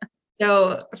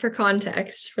 So for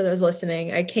context, for those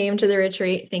listening, I came to the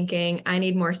retreat thinking I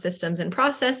need more systems and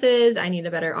processes. I need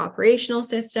a better operational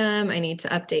system. I need to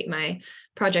update my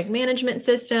project management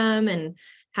system and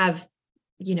have,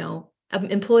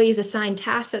 employees assign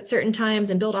tasks at certain times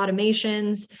and build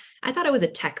automations. I thought it was a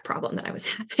tech problem that I was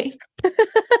having.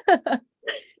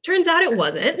 Turns out it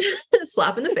wasn't.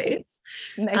 Slap in the face.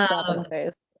 Nice slap in the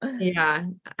face. Yeah,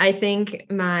 I think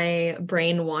my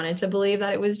brain wanted to believe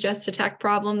that it was just a tech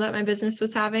problem that my business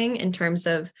was having in terms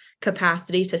of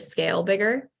capacity to scale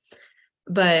bigger.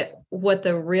 But what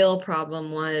the real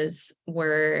problem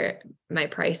were my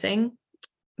pricing,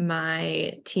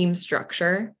 my team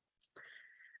structure,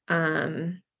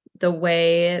 the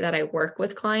way that I work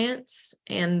with clients,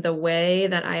 and the way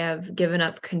that I have given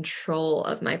up control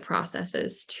of my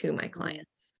processes to my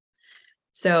clients.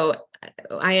 So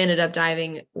I ended up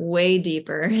diving way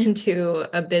deeper into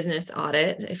a business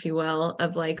audit, if you will,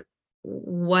 of like,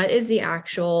 what is the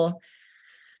actual,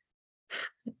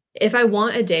 if I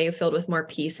want a day filled with more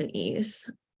peace and ease,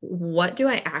 what do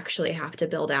I actually have to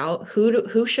build out?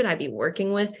 Who should I be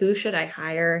working with? Who should I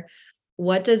hire?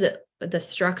 What does the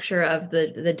structure of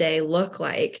the day look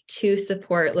like to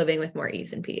support living with more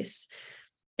ease and peace?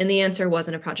 And the answer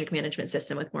wasn't a project management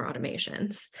system with more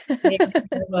automations. The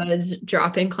answer was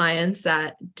dropping clients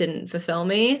that didn't fulfill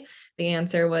me. The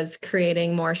answer was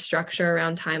creating more structure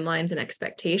around timelines and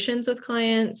expectations with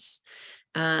clients,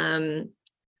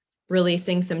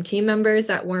 releasing some team members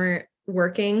that weren't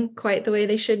working quite the way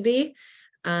they should be,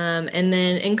 and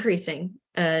then increasing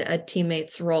a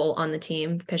teammate's role on the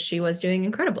team because she was doing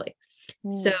incredibly.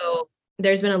 So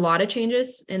there's been a lot of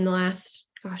changes in the last,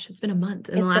 it's been a month.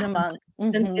 It's been a month.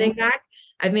 Since getting back,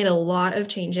 I've made a lot of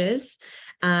changes.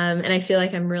 And I feel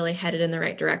like I'm really headed in the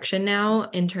right direction now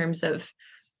in terms of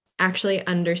actually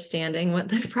understanding what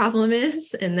the problem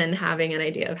is and then having an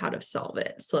idea of how to solve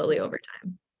it slowly over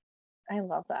time. I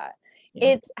love that.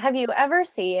 Yeah. Have you ever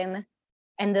seen,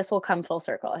 and this will come full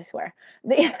circle, I swear.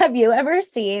 Have you ever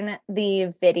seen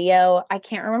the video? I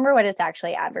can't remember what it's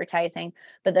actually advertising,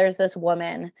 but there's this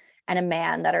woman and a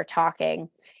man that are talking.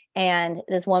 And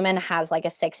this woman has like a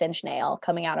 6-inch nail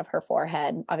coming out of her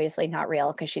forehead. Obviously not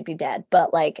real because she'd be dead,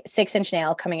 but like 6-inch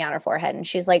nail coming out her forehead. And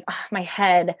she's like, oh, my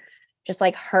head just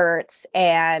like hurts.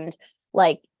 And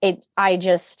like I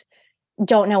just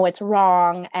don't know what's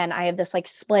wrong. And I have this like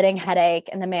splitting headache.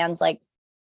 And the man's like,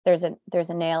 there's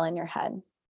a nail in your head.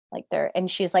 And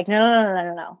she's like,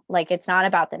 no. Like, it's not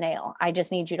about the nail. I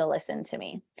just need you to listen to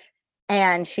me.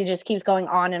 And she just keeps going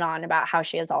on and on about how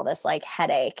she has all this like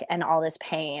headache and all this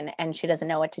pain and she doesn't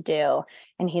know what to do.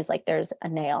 And he's like, there's a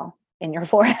nail in your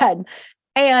forehead.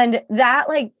 And that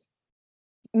like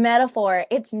metaphor,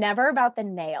 it's never about the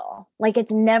nail. Like,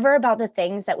 it's never about the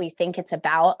things that we think it's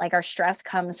about. Like, our stress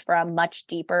comes from much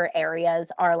deeper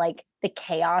areas. Our like the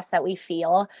chaos that we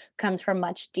feel comes from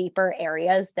much deeper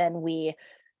areas than we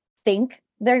think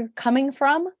they're coming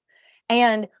from.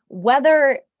 And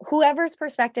whoever's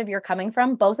perspective you're coming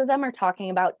from, both of them are talking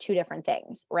about two different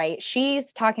things, right?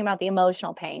 She's talking about the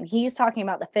emotional pain. He's talking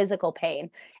about the physical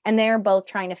pain. And they're both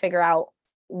trying to figure out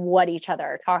what each other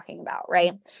are talking about,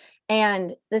 right?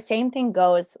 And the same thing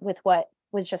goes with what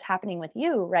was just happening with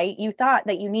you, right? You thought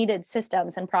that you needed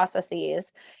systems and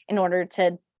processes in order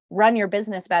to run your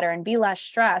business better and be less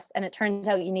stressed. And it turns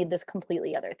out you need this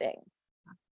completely other thing.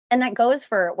 And that goes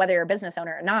for whether you're a business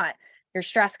owner or not. Your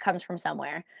stress comes from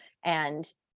somewhere. And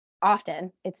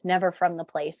often it's never from the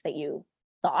place that you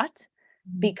thought,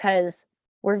 because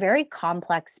we're very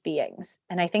complex beings.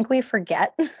 And I think we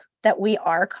forget that we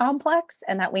are complex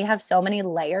and that we have so many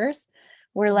layers.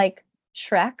 We're like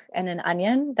Shrek and an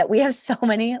onion, that we have so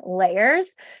many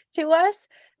layers to us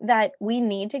that we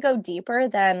need to go deeper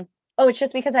than, oh, it's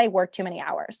just because I work too many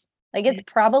hours. Like, it's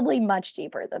probably much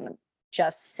deeper than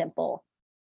just simple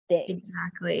things.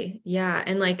 Exactly. Yeah.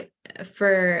 And like,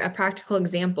 for a practical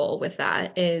example with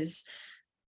that is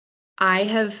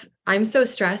I'm so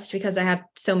stressed because I have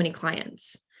so many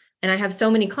clients, and I have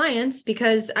so many clients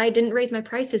because I didn't raise my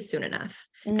prices soon enough.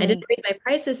 I didn't raise my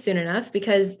prices soon enough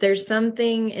because there's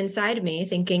something inside me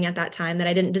thinking at that time that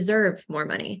I didn't deserve more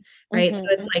money. Right. So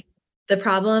it's like the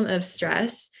problem of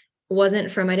stress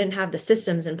wasn't from, I didn't have the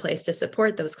systems in place to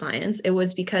support those clients. It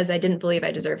was because I didn't believe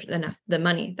I deserved enough, the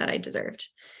money that I deserved.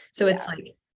 So it's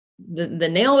like the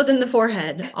nail was in the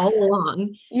forehead all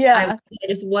along. I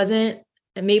just wasn't,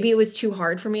 and maybe it was too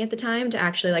hard for me at the time to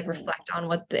actually like reflect on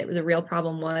what the real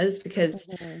problem was, because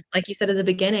like you said at the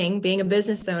beginning, being a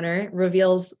business owner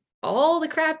reveals all the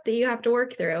crap that you have to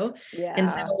work through. And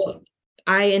so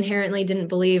I inherently didn't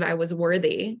believe I was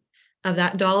worthy of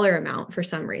that dollar amount for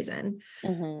some reason.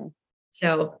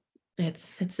 So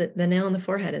it's the nail on the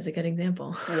forehead is a good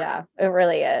example. Yeah, it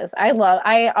really is.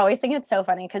 I always think it's so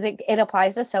funny because it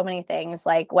applies to so many things,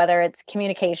 like whether it's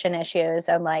communication issues,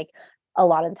 and like a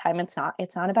lot of the time it's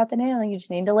not about the nail. You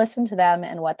just need to listen to them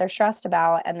and what they're stressed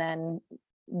about, and then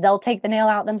they'll take the nail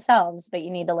out themselves, but you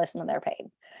need to listen to their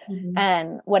pain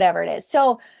and whatever it is.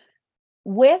 So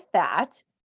with that,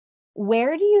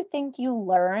 where do you think you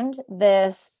learned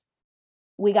this?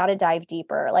 We got to dive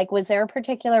deeper. Like, was there a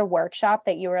particular workshop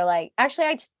that you were like,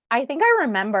 actually, I think I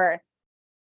remember,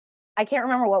 I can't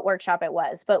remember what workshop it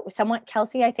was, but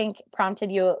Kelsey, I think,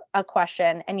 prompted you a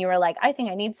question and you were like, I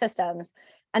think I need systems.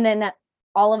 And then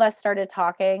all of us started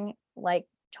talking like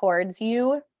towards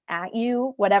you, at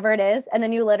you, whatever it is. And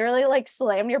then you literally like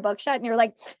slammed your book shut and you're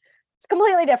like, it's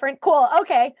completely different. Cool.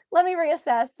 Okay. Let me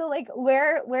reassess. So like,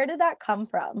 where did that come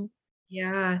from?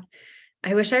 Yeah.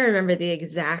 I wish I remember the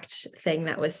exact thing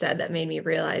that was said that made me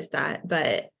realize that,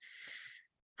 but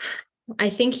I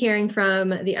think hearing from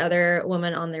the other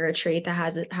woman on the retreat that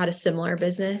had a similar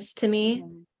business to me,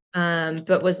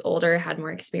 but was older, had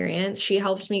more experience, she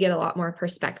helped me get a lot more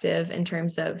perspective in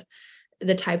terms of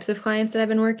the types of clients that I've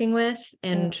been working with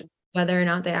and whether or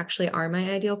not they actually are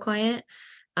my ideal client.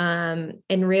 And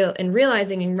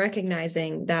realizing and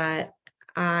recognizing that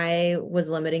I was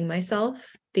limiting myself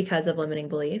because of limiting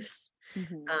beliefs.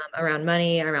 Around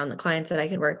money, around the clients that I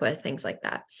could work with, things like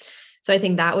that. So I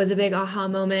think that was a big aha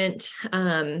moment.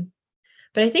 But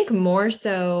I think more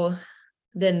so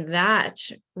than that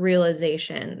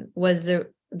realization was the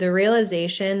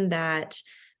realization that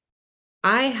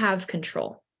I have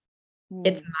control.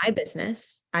 It's my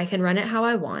business. I can run it how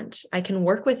I want. I can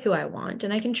work with who I want,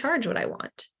 and I can charge what I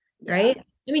want. Right.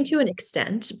 I mean, to an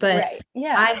extent, but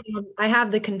I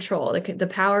have the control. The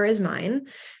power is mine.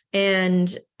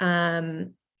 And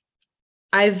I've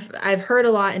heard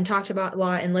a lot and talked about a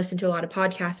lot and listened to a lot of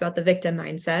podcasts about the victim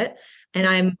mindset. And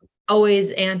I'm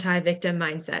always anti-victim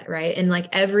mindset, right? In like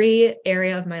every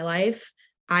area of my life,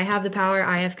 I have the power,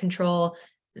 I have control.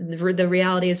 The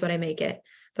reality is what I make it.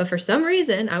 But for some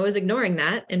reason, I was ignoring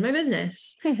that in my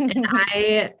business. And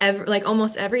like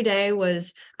almost every day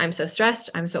was, I'm so stressed,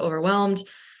 I'm so overwhelmed,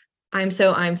 I'm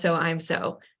so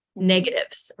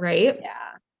negatives, right? Yeah.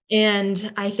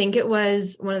 And I think it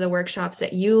was one of the workshops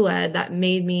that you led that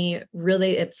made me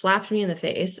really, it slapped me in the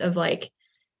face of like,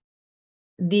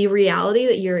 the reality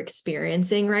that you're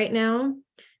experiencing right now,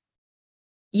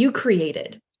 you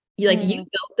created. You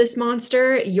built this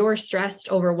monster, your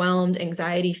stressed, overwhelmed,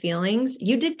 anxiety feelings,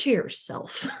 you did to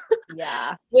yourself.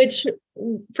 Yeah. Which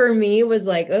for me was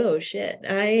like, oh shit,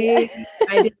 I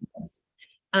did this.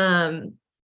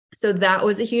 So that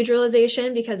was a huge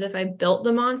realization, because if I built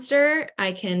the monster,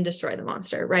 I can destroy the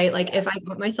monster, right? Like if I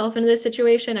got myself into this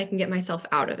situation, I can get myself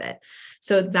out of it.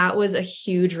 So that was a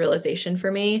huge realization for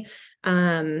me.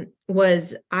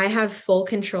 Was I have full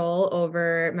control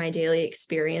over my daily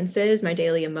experiences, my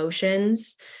daily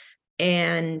emotions.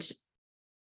 And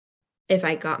if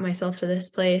I got myself to this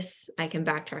place, I can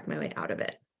backtrack my way out of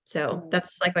it. So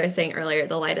that's like what I was saying earlier,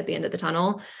 the light at the end of the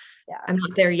tunnel. Yeah. I'm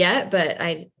not there yet, but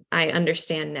I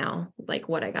understand now, like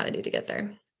what I got to do to get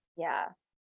there. Yeah.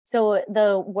 So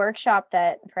the workshop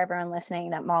that, for everyone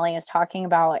listening, that Molly is talking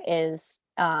about is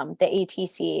the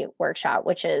ATC workshop,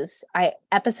 which is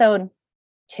episode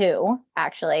 2,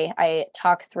 actually. I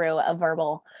talk through a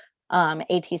verbal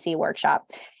ATC workshop.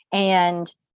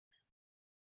 And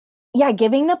yeah,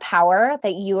 giving the power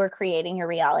that you are creating your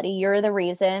reality. You're the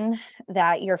reason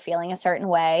that you're feeling a certain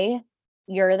way.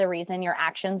 You're the reason your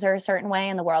actions are a certain way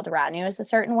and the world around you is a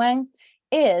certain way,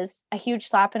 is a huge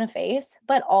slap in the face,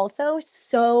 but also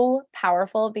so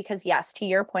powerful, because yes, to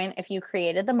your point, if you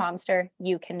created the monster,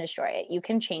 you can destroy it. You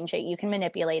can change it. You can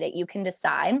manipulate it. You can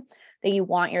decide that you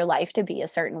want your life to be a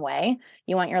certain way.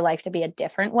 You want your life to be a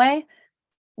different way.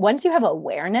 Once you have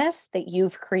awareness that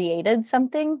you've created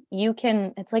something, you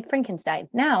can, it's like Frankenstein.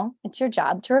 Now it's your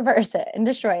job to reverse it and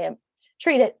destroy it,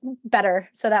 treat it better,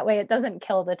 so that way it doesn't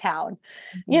kill the town,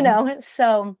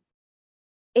 So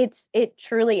it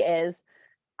truly is,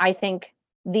 I think,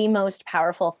 the most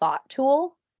powerful thought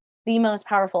tool, the most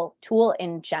powerful tool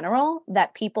in general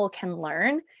that people can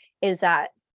learn, is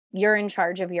that you're in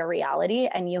charge of your reality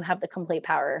and you have the complete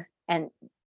power, and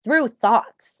through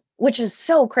thoughts, which is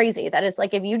so crazy. That is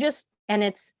like, if you just, and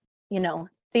it's,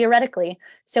 theoretically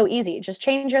so easy, just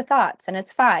change your thoughts and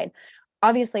it's fine.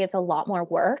 Obviously, it's a lot more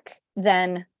work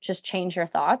than just change your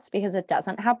thoughts, because it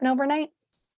doesn't happen overnight.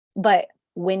 But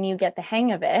when you get the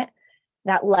hang of it,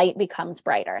 that light becomes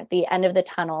brighter. The end of the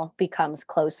tunnel becomes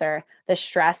closer. The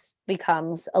stress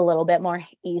becomes a little bit more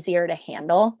easier to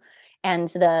handle. And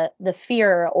the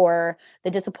fear or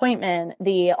the disappointment,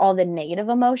 all the negative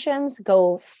emotions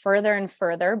go further and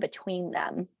further between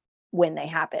them when they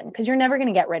happen. Because you're never going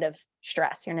to get rid of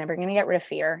stress. You're never going to get rid of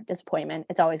fear, disappointment.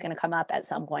 It's always going to come up at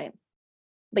some point.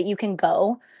 But you can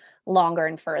go longer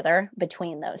and further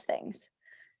between those things.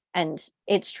 And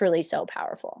it's truly so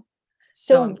powerful.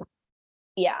 So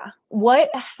yeah. What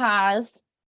has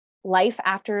life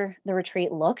after the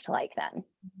retreat looked like then?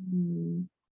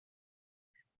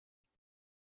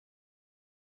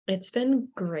 It's been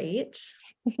great.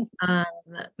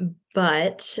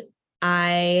 But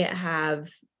I have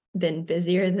been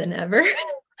busier than ever.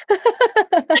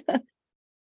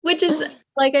 Which is,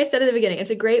 like I said at the beginning, it's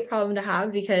a great problem to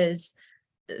have, because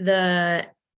the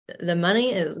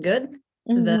money is good.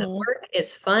 The work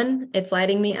is fun. It's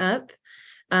lighting me up.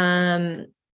 The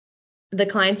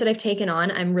clients that I've taken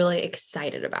on, I'm really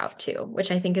excited about too,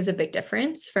 which I think is a big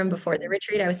difference from before the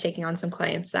retreat. I was taking on some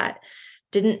clients that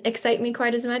didn't excite me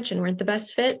quite as much and weren't the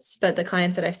best fits, but the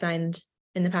clients that I've signed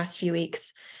in the past few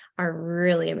weeks are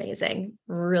really amazing.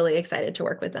 Really excited to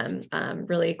work with them.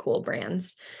 Really cool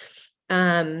brands.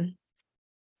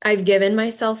 I've given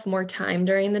myself more time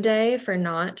during the day for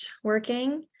not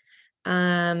working,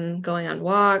 going on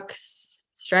walks,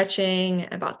 stretching.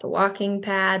 I bought the walking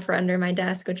pad for under my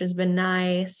desk, which has been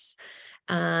nice.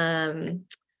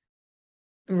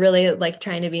 Really like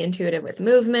trying to be intuitive with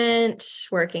movement,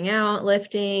 working out,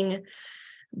 lifting.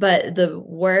 But the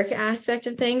work aspect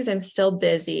of things, I'm still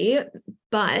busy.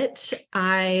 But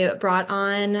I brought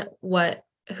on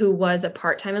who was a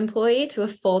part-time employee to a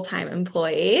full-time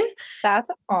employee. That's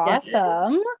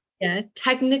awesome. Yes.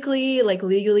 Technically, like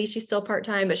legally, she's still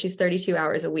part-time, but she's 32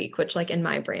 hours a week, which like in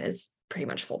my brain is pretty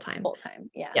much full-time. Full-time.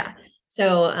 Yeah. Yeah.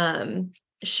 So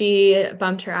she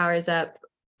bumped her hours up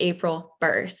April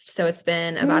 1st. So it's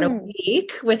been about a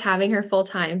week with having her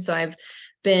full-time. So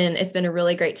it's been a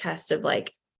really great test of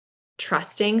like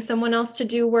trusting someone else to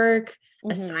do work,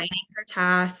 assigning her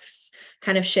tasks,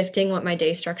 kind of shifting what my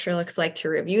day structure looks like to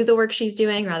review the work she's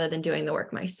doing rather than doing the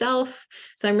work myself.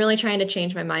 So I'm really trying to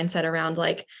change my mindset around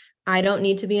like, I don't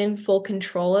need to be in full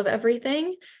control of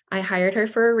everything. I hired her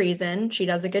for a reason. She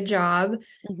does a good job.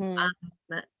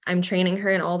 I'm training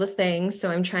her in all the things. So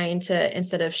I'm trying to,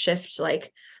 instead of shift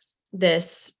like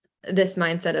this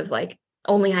mindset of like,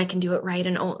 only I can do it right.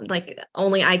 And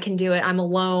only I can do it. I'm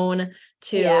alone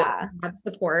to have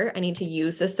support. I need to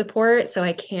use this support so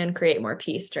I can create more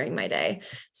peace during my day.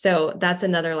 So that's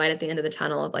another light at the end of the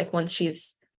tunnel of like, once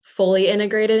she's fully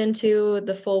integrated into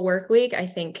the full work week, I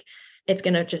think it's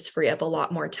going to just free up a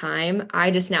lot more time.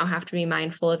 I just now have to be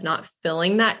mindful of not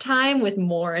filling that time with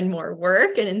more and more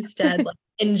work, and instead like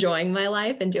enjoying my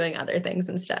life and doing other things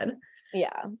instead.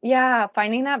 Yeah. Yeah.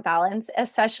 Finding that balance,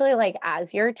 especially like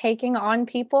as you're taking on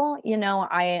people,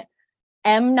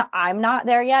 I'm not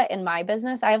there yet in my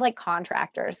business. I have like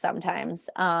contractors sometimes.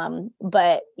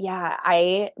 But yeah,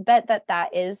 I bet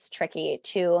that is tricky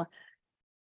to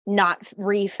not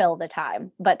refill the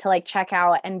time, but to like check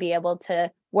out and be able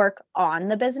to work on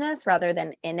the business rather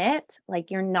than in it.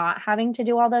 Like you're not having to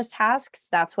do all those tasks.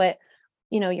 That's what,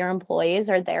 your employees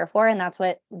are there for. And that's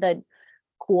what the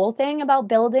cool thing about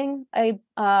building a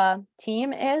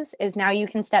team is now you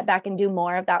can step back and do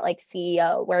more of that like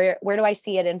CEO. Where do I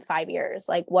see it in 5 years?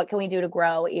 Like what can we do to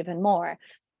grow even more?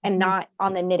 And not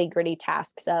on the nitty-gritty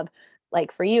tasks of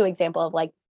like for you example of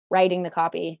like writing the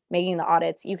copy, making the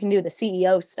audits. You can do the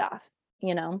CEO stuff.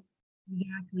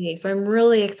 Exactly. So I'm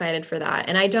really excited for that.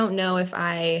 And I don't know if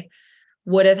I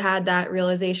would have had that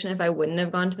realization if I wouldn't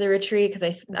have gone to the retreat,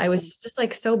 because I was just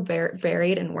like so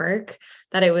buried in work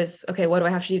that it was, okay, what do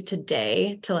I have to do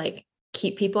today to like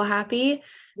keep people happy?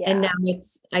 Yeah. And now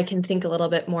I can think a little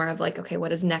bit more of like, okay, what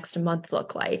does next month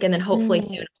look like? And then hopefully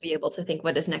soon I'll be able to think,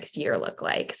 what does next year look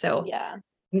like? So Yeah.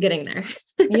 I'm getting there.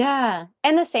 Yeah.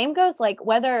 And the same goes like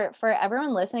whether for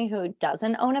everyone listening who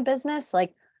doesn't own a business,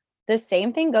 like the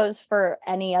same thing goes for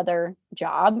any other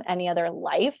job, any other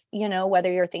life,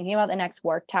 whether you're thinking about the next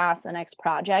work task, the next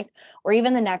project, or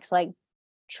even the next like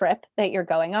trip that you're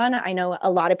going on. I know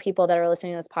a lot of people that are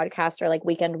listening to this podcast are like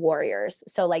weekend warriors.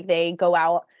 So like they go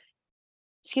out,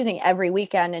 every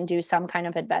weekend and do some kind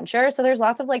of adventure. So there's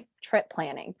lots of like trip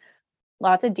planning,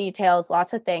 lots of details,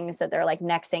 lots of things that they're like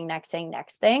next thing, next thing,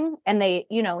 next thing. And they,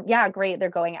 yeah, great. They're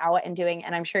going out and doing,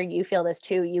 and I'm sure you feel this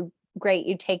too. You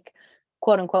take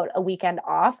quote unquote a weekend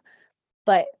off,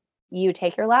 but you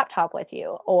take your laptop with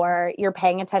you, or you're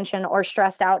paying attention or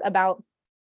stressed out about,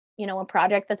 a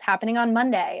project that's happening on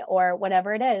Monday or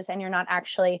whatever it is. And you're not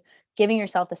actually giving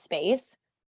yourself the space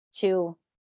to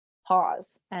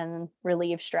pause and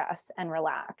relieve stress and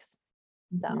relax.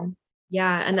 So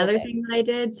yeah. Another thing that I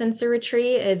did since the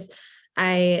retreat is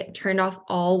I turned off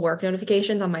all work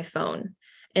notifications on my phone.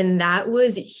 And that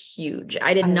was huge.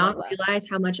 I did not realize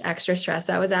how much extra stress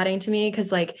that was adding to me,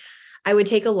 because like I would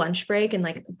take a lunch break and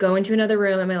like go into another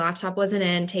room and my laptop wasn't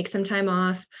in, take some time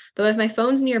off. But if my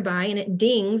phone's nearby and it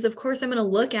dings, of course I'm going to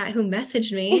look at who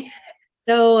messaged me.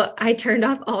 So I turned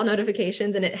off all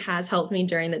notifications, and it has helped me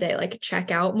during the day, like check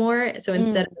out more. So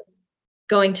instead of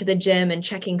going to the gym and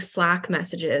checking Slack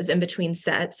messages in between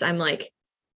sets, I'm like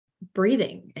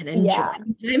breathing and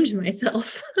enjoying time to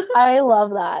myself. I love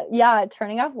that. Yeah.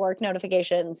 Turning off work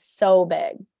notifications. So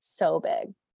big, so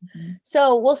big.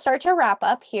 So we'll start to wrap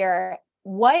up here.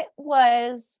 What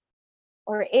was,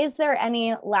 or is there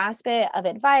any last bit of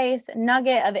advice,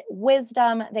 nugget of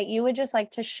wisdom that you would just like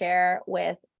to share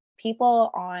with people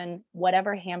on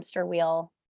whatever hamster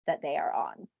wheel that they are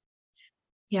on?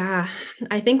 Yeah,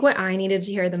 I think what I needed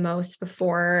to hear the most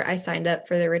before I signed up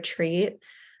for the retreat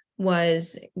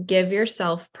was give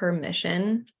yourself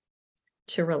permission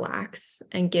to relax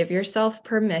and give yourself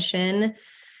permission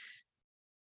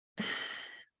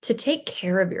to take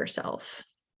care of yourself.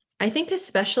 I think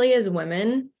especially as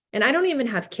women, and I don't even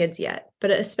have kids yet, but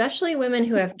especially women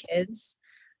who have kids,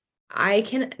 I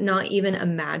can not even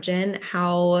imagine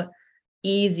how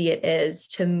easy it is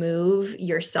to move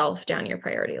yourself down your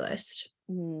priority list.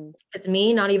 It's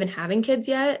me not even having kids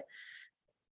yet.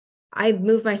 I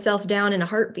move myself down in a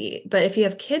heartbeat. But if you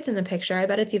have kids in the picture, I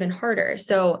bet it's even harder.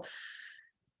 So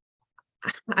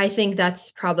I think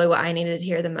that's probably what I needed to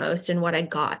hear the most, and what I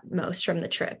got most from the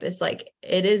trip is like,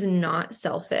 it is not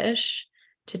selfish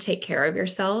to take care of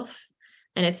yourself,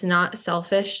 and it's not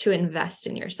selfish to invest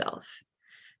in yourself.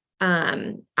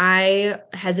 I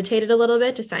hesitated a little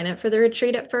bit to sign up for the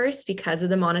retreat at first because of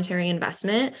the monetary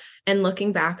investment. And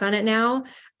looking back on it now,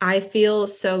 I feel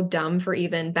so dumb for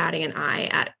even batting an eye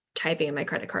at typing in my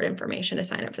credit card information to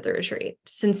sign up for the retreat,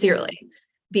 sincerely,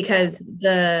 because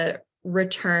the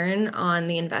return on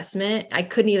the investment, I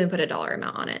couldn't even put a dollar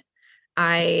amount on it.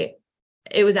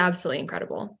 It was absolutely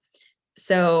incredible.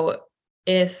 So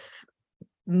if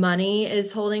money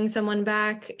is holding someone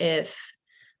back, if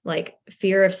like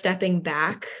fear of stepping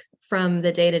back from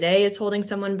the day-to-day is holding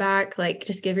someone back, like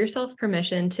just give yourself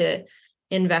permission to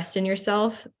invest in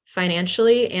yourself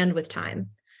financially and with time.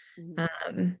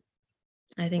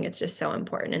 I think it's just so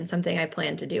important, and something I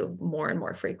plan to do more and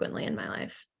more frequently in my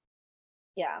life.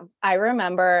 Yeah, I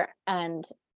remember, and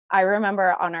I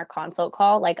remember on our consult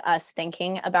call, like us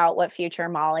thinking about what future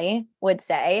Molly would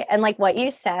say. And like what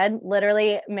you said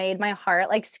literally made my heart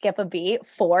like skip a beat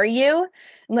for you.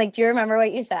 And like, do you remember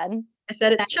what you said? I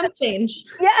said it's chump change.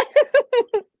 Yeah.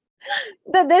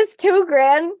 That this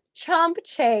 $2,000 chump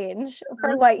change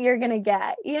for what you're going to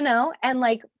get, and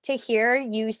like to hear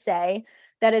you say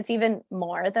that it's even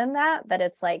more than that, that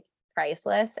it's like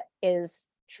priceless is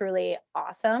truly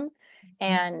awesome.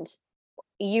 And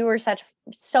you were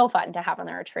so fun to have on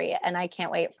the retreat, and I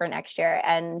can't wait for next year.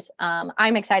 And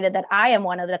I'm excited that I am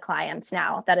one of the clients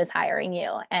now that is hiring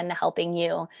you and helping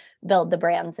you build the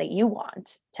brands that you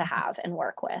want to have and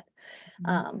work with.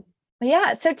 But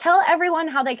yeah, so tell everyone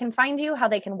how they can find you, how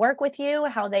they can work with you,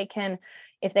 how they can,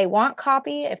 if they want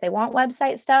copy, if they want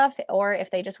website stuff, or if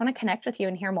they just want to connect with you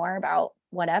and hear more about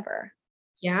whatever.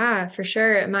 Yeah, for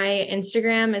sure. My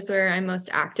Instagram is where I'm most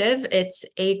active. It's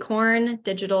Acorn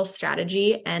Digital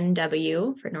Strategy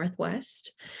NW for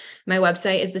Northwest. My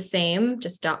website is the same,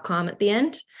 just .com at the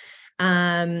end.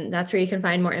 That's where you can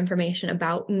find more information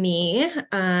about me.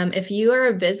 If you are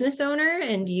a business owner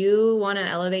and you want to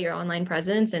elevate your online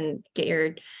presence and get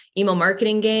your email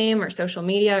marketing game or social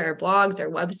media or blogs or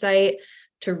website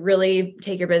to really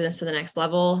take your business to the next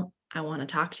level, I want to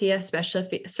talk to you,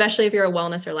 especially if you're a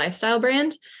wellness or lifestyle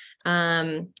brand.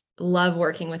 Love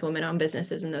working with women-owned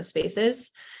businesses in those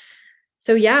spaces.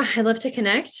 So yeah, I'd love to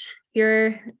connect. If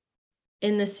you're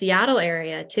in the Seattle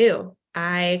area too,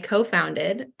 I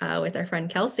co-founded with our friend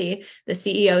Kelsey, the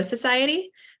CEO Society.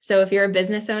 So if you're a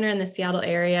business owner in the Seattle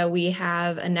area, we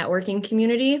have a networking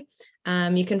community.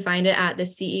 You can find it at the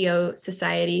CEO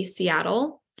Society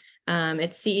Seattle.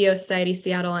 It's CEO Society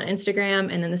Seattle on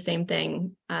Instagram, and then the same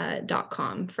thing,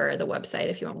 .com for the website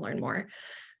if you want to learn more.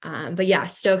 But yeah,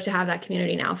 stoked to have that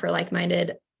community now for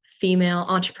like-minded female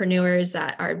entrepreneurs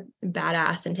that are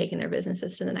badass and taking their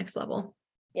businesses to the next level.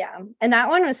 Yeah. And that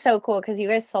one was so cool because you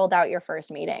guys sold out your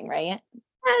first meeting, right?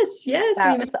 Yes.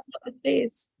 That we was the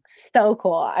space. So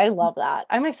cool. I love that.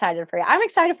 I'm excited for you. I'm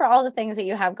excited for all the things that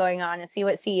you have going on and see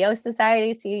what CEO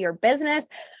Society, see your business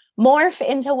morph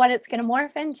into what it's going to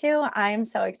morph into. I'm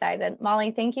so excited.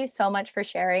 Molly, thank you so much for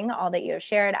sharing all that you have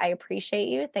shared. I appreciate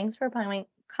you. Thanks for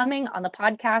coming on the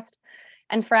podcast.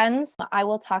 And friends, I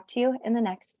will talk to you in the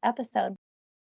next episode.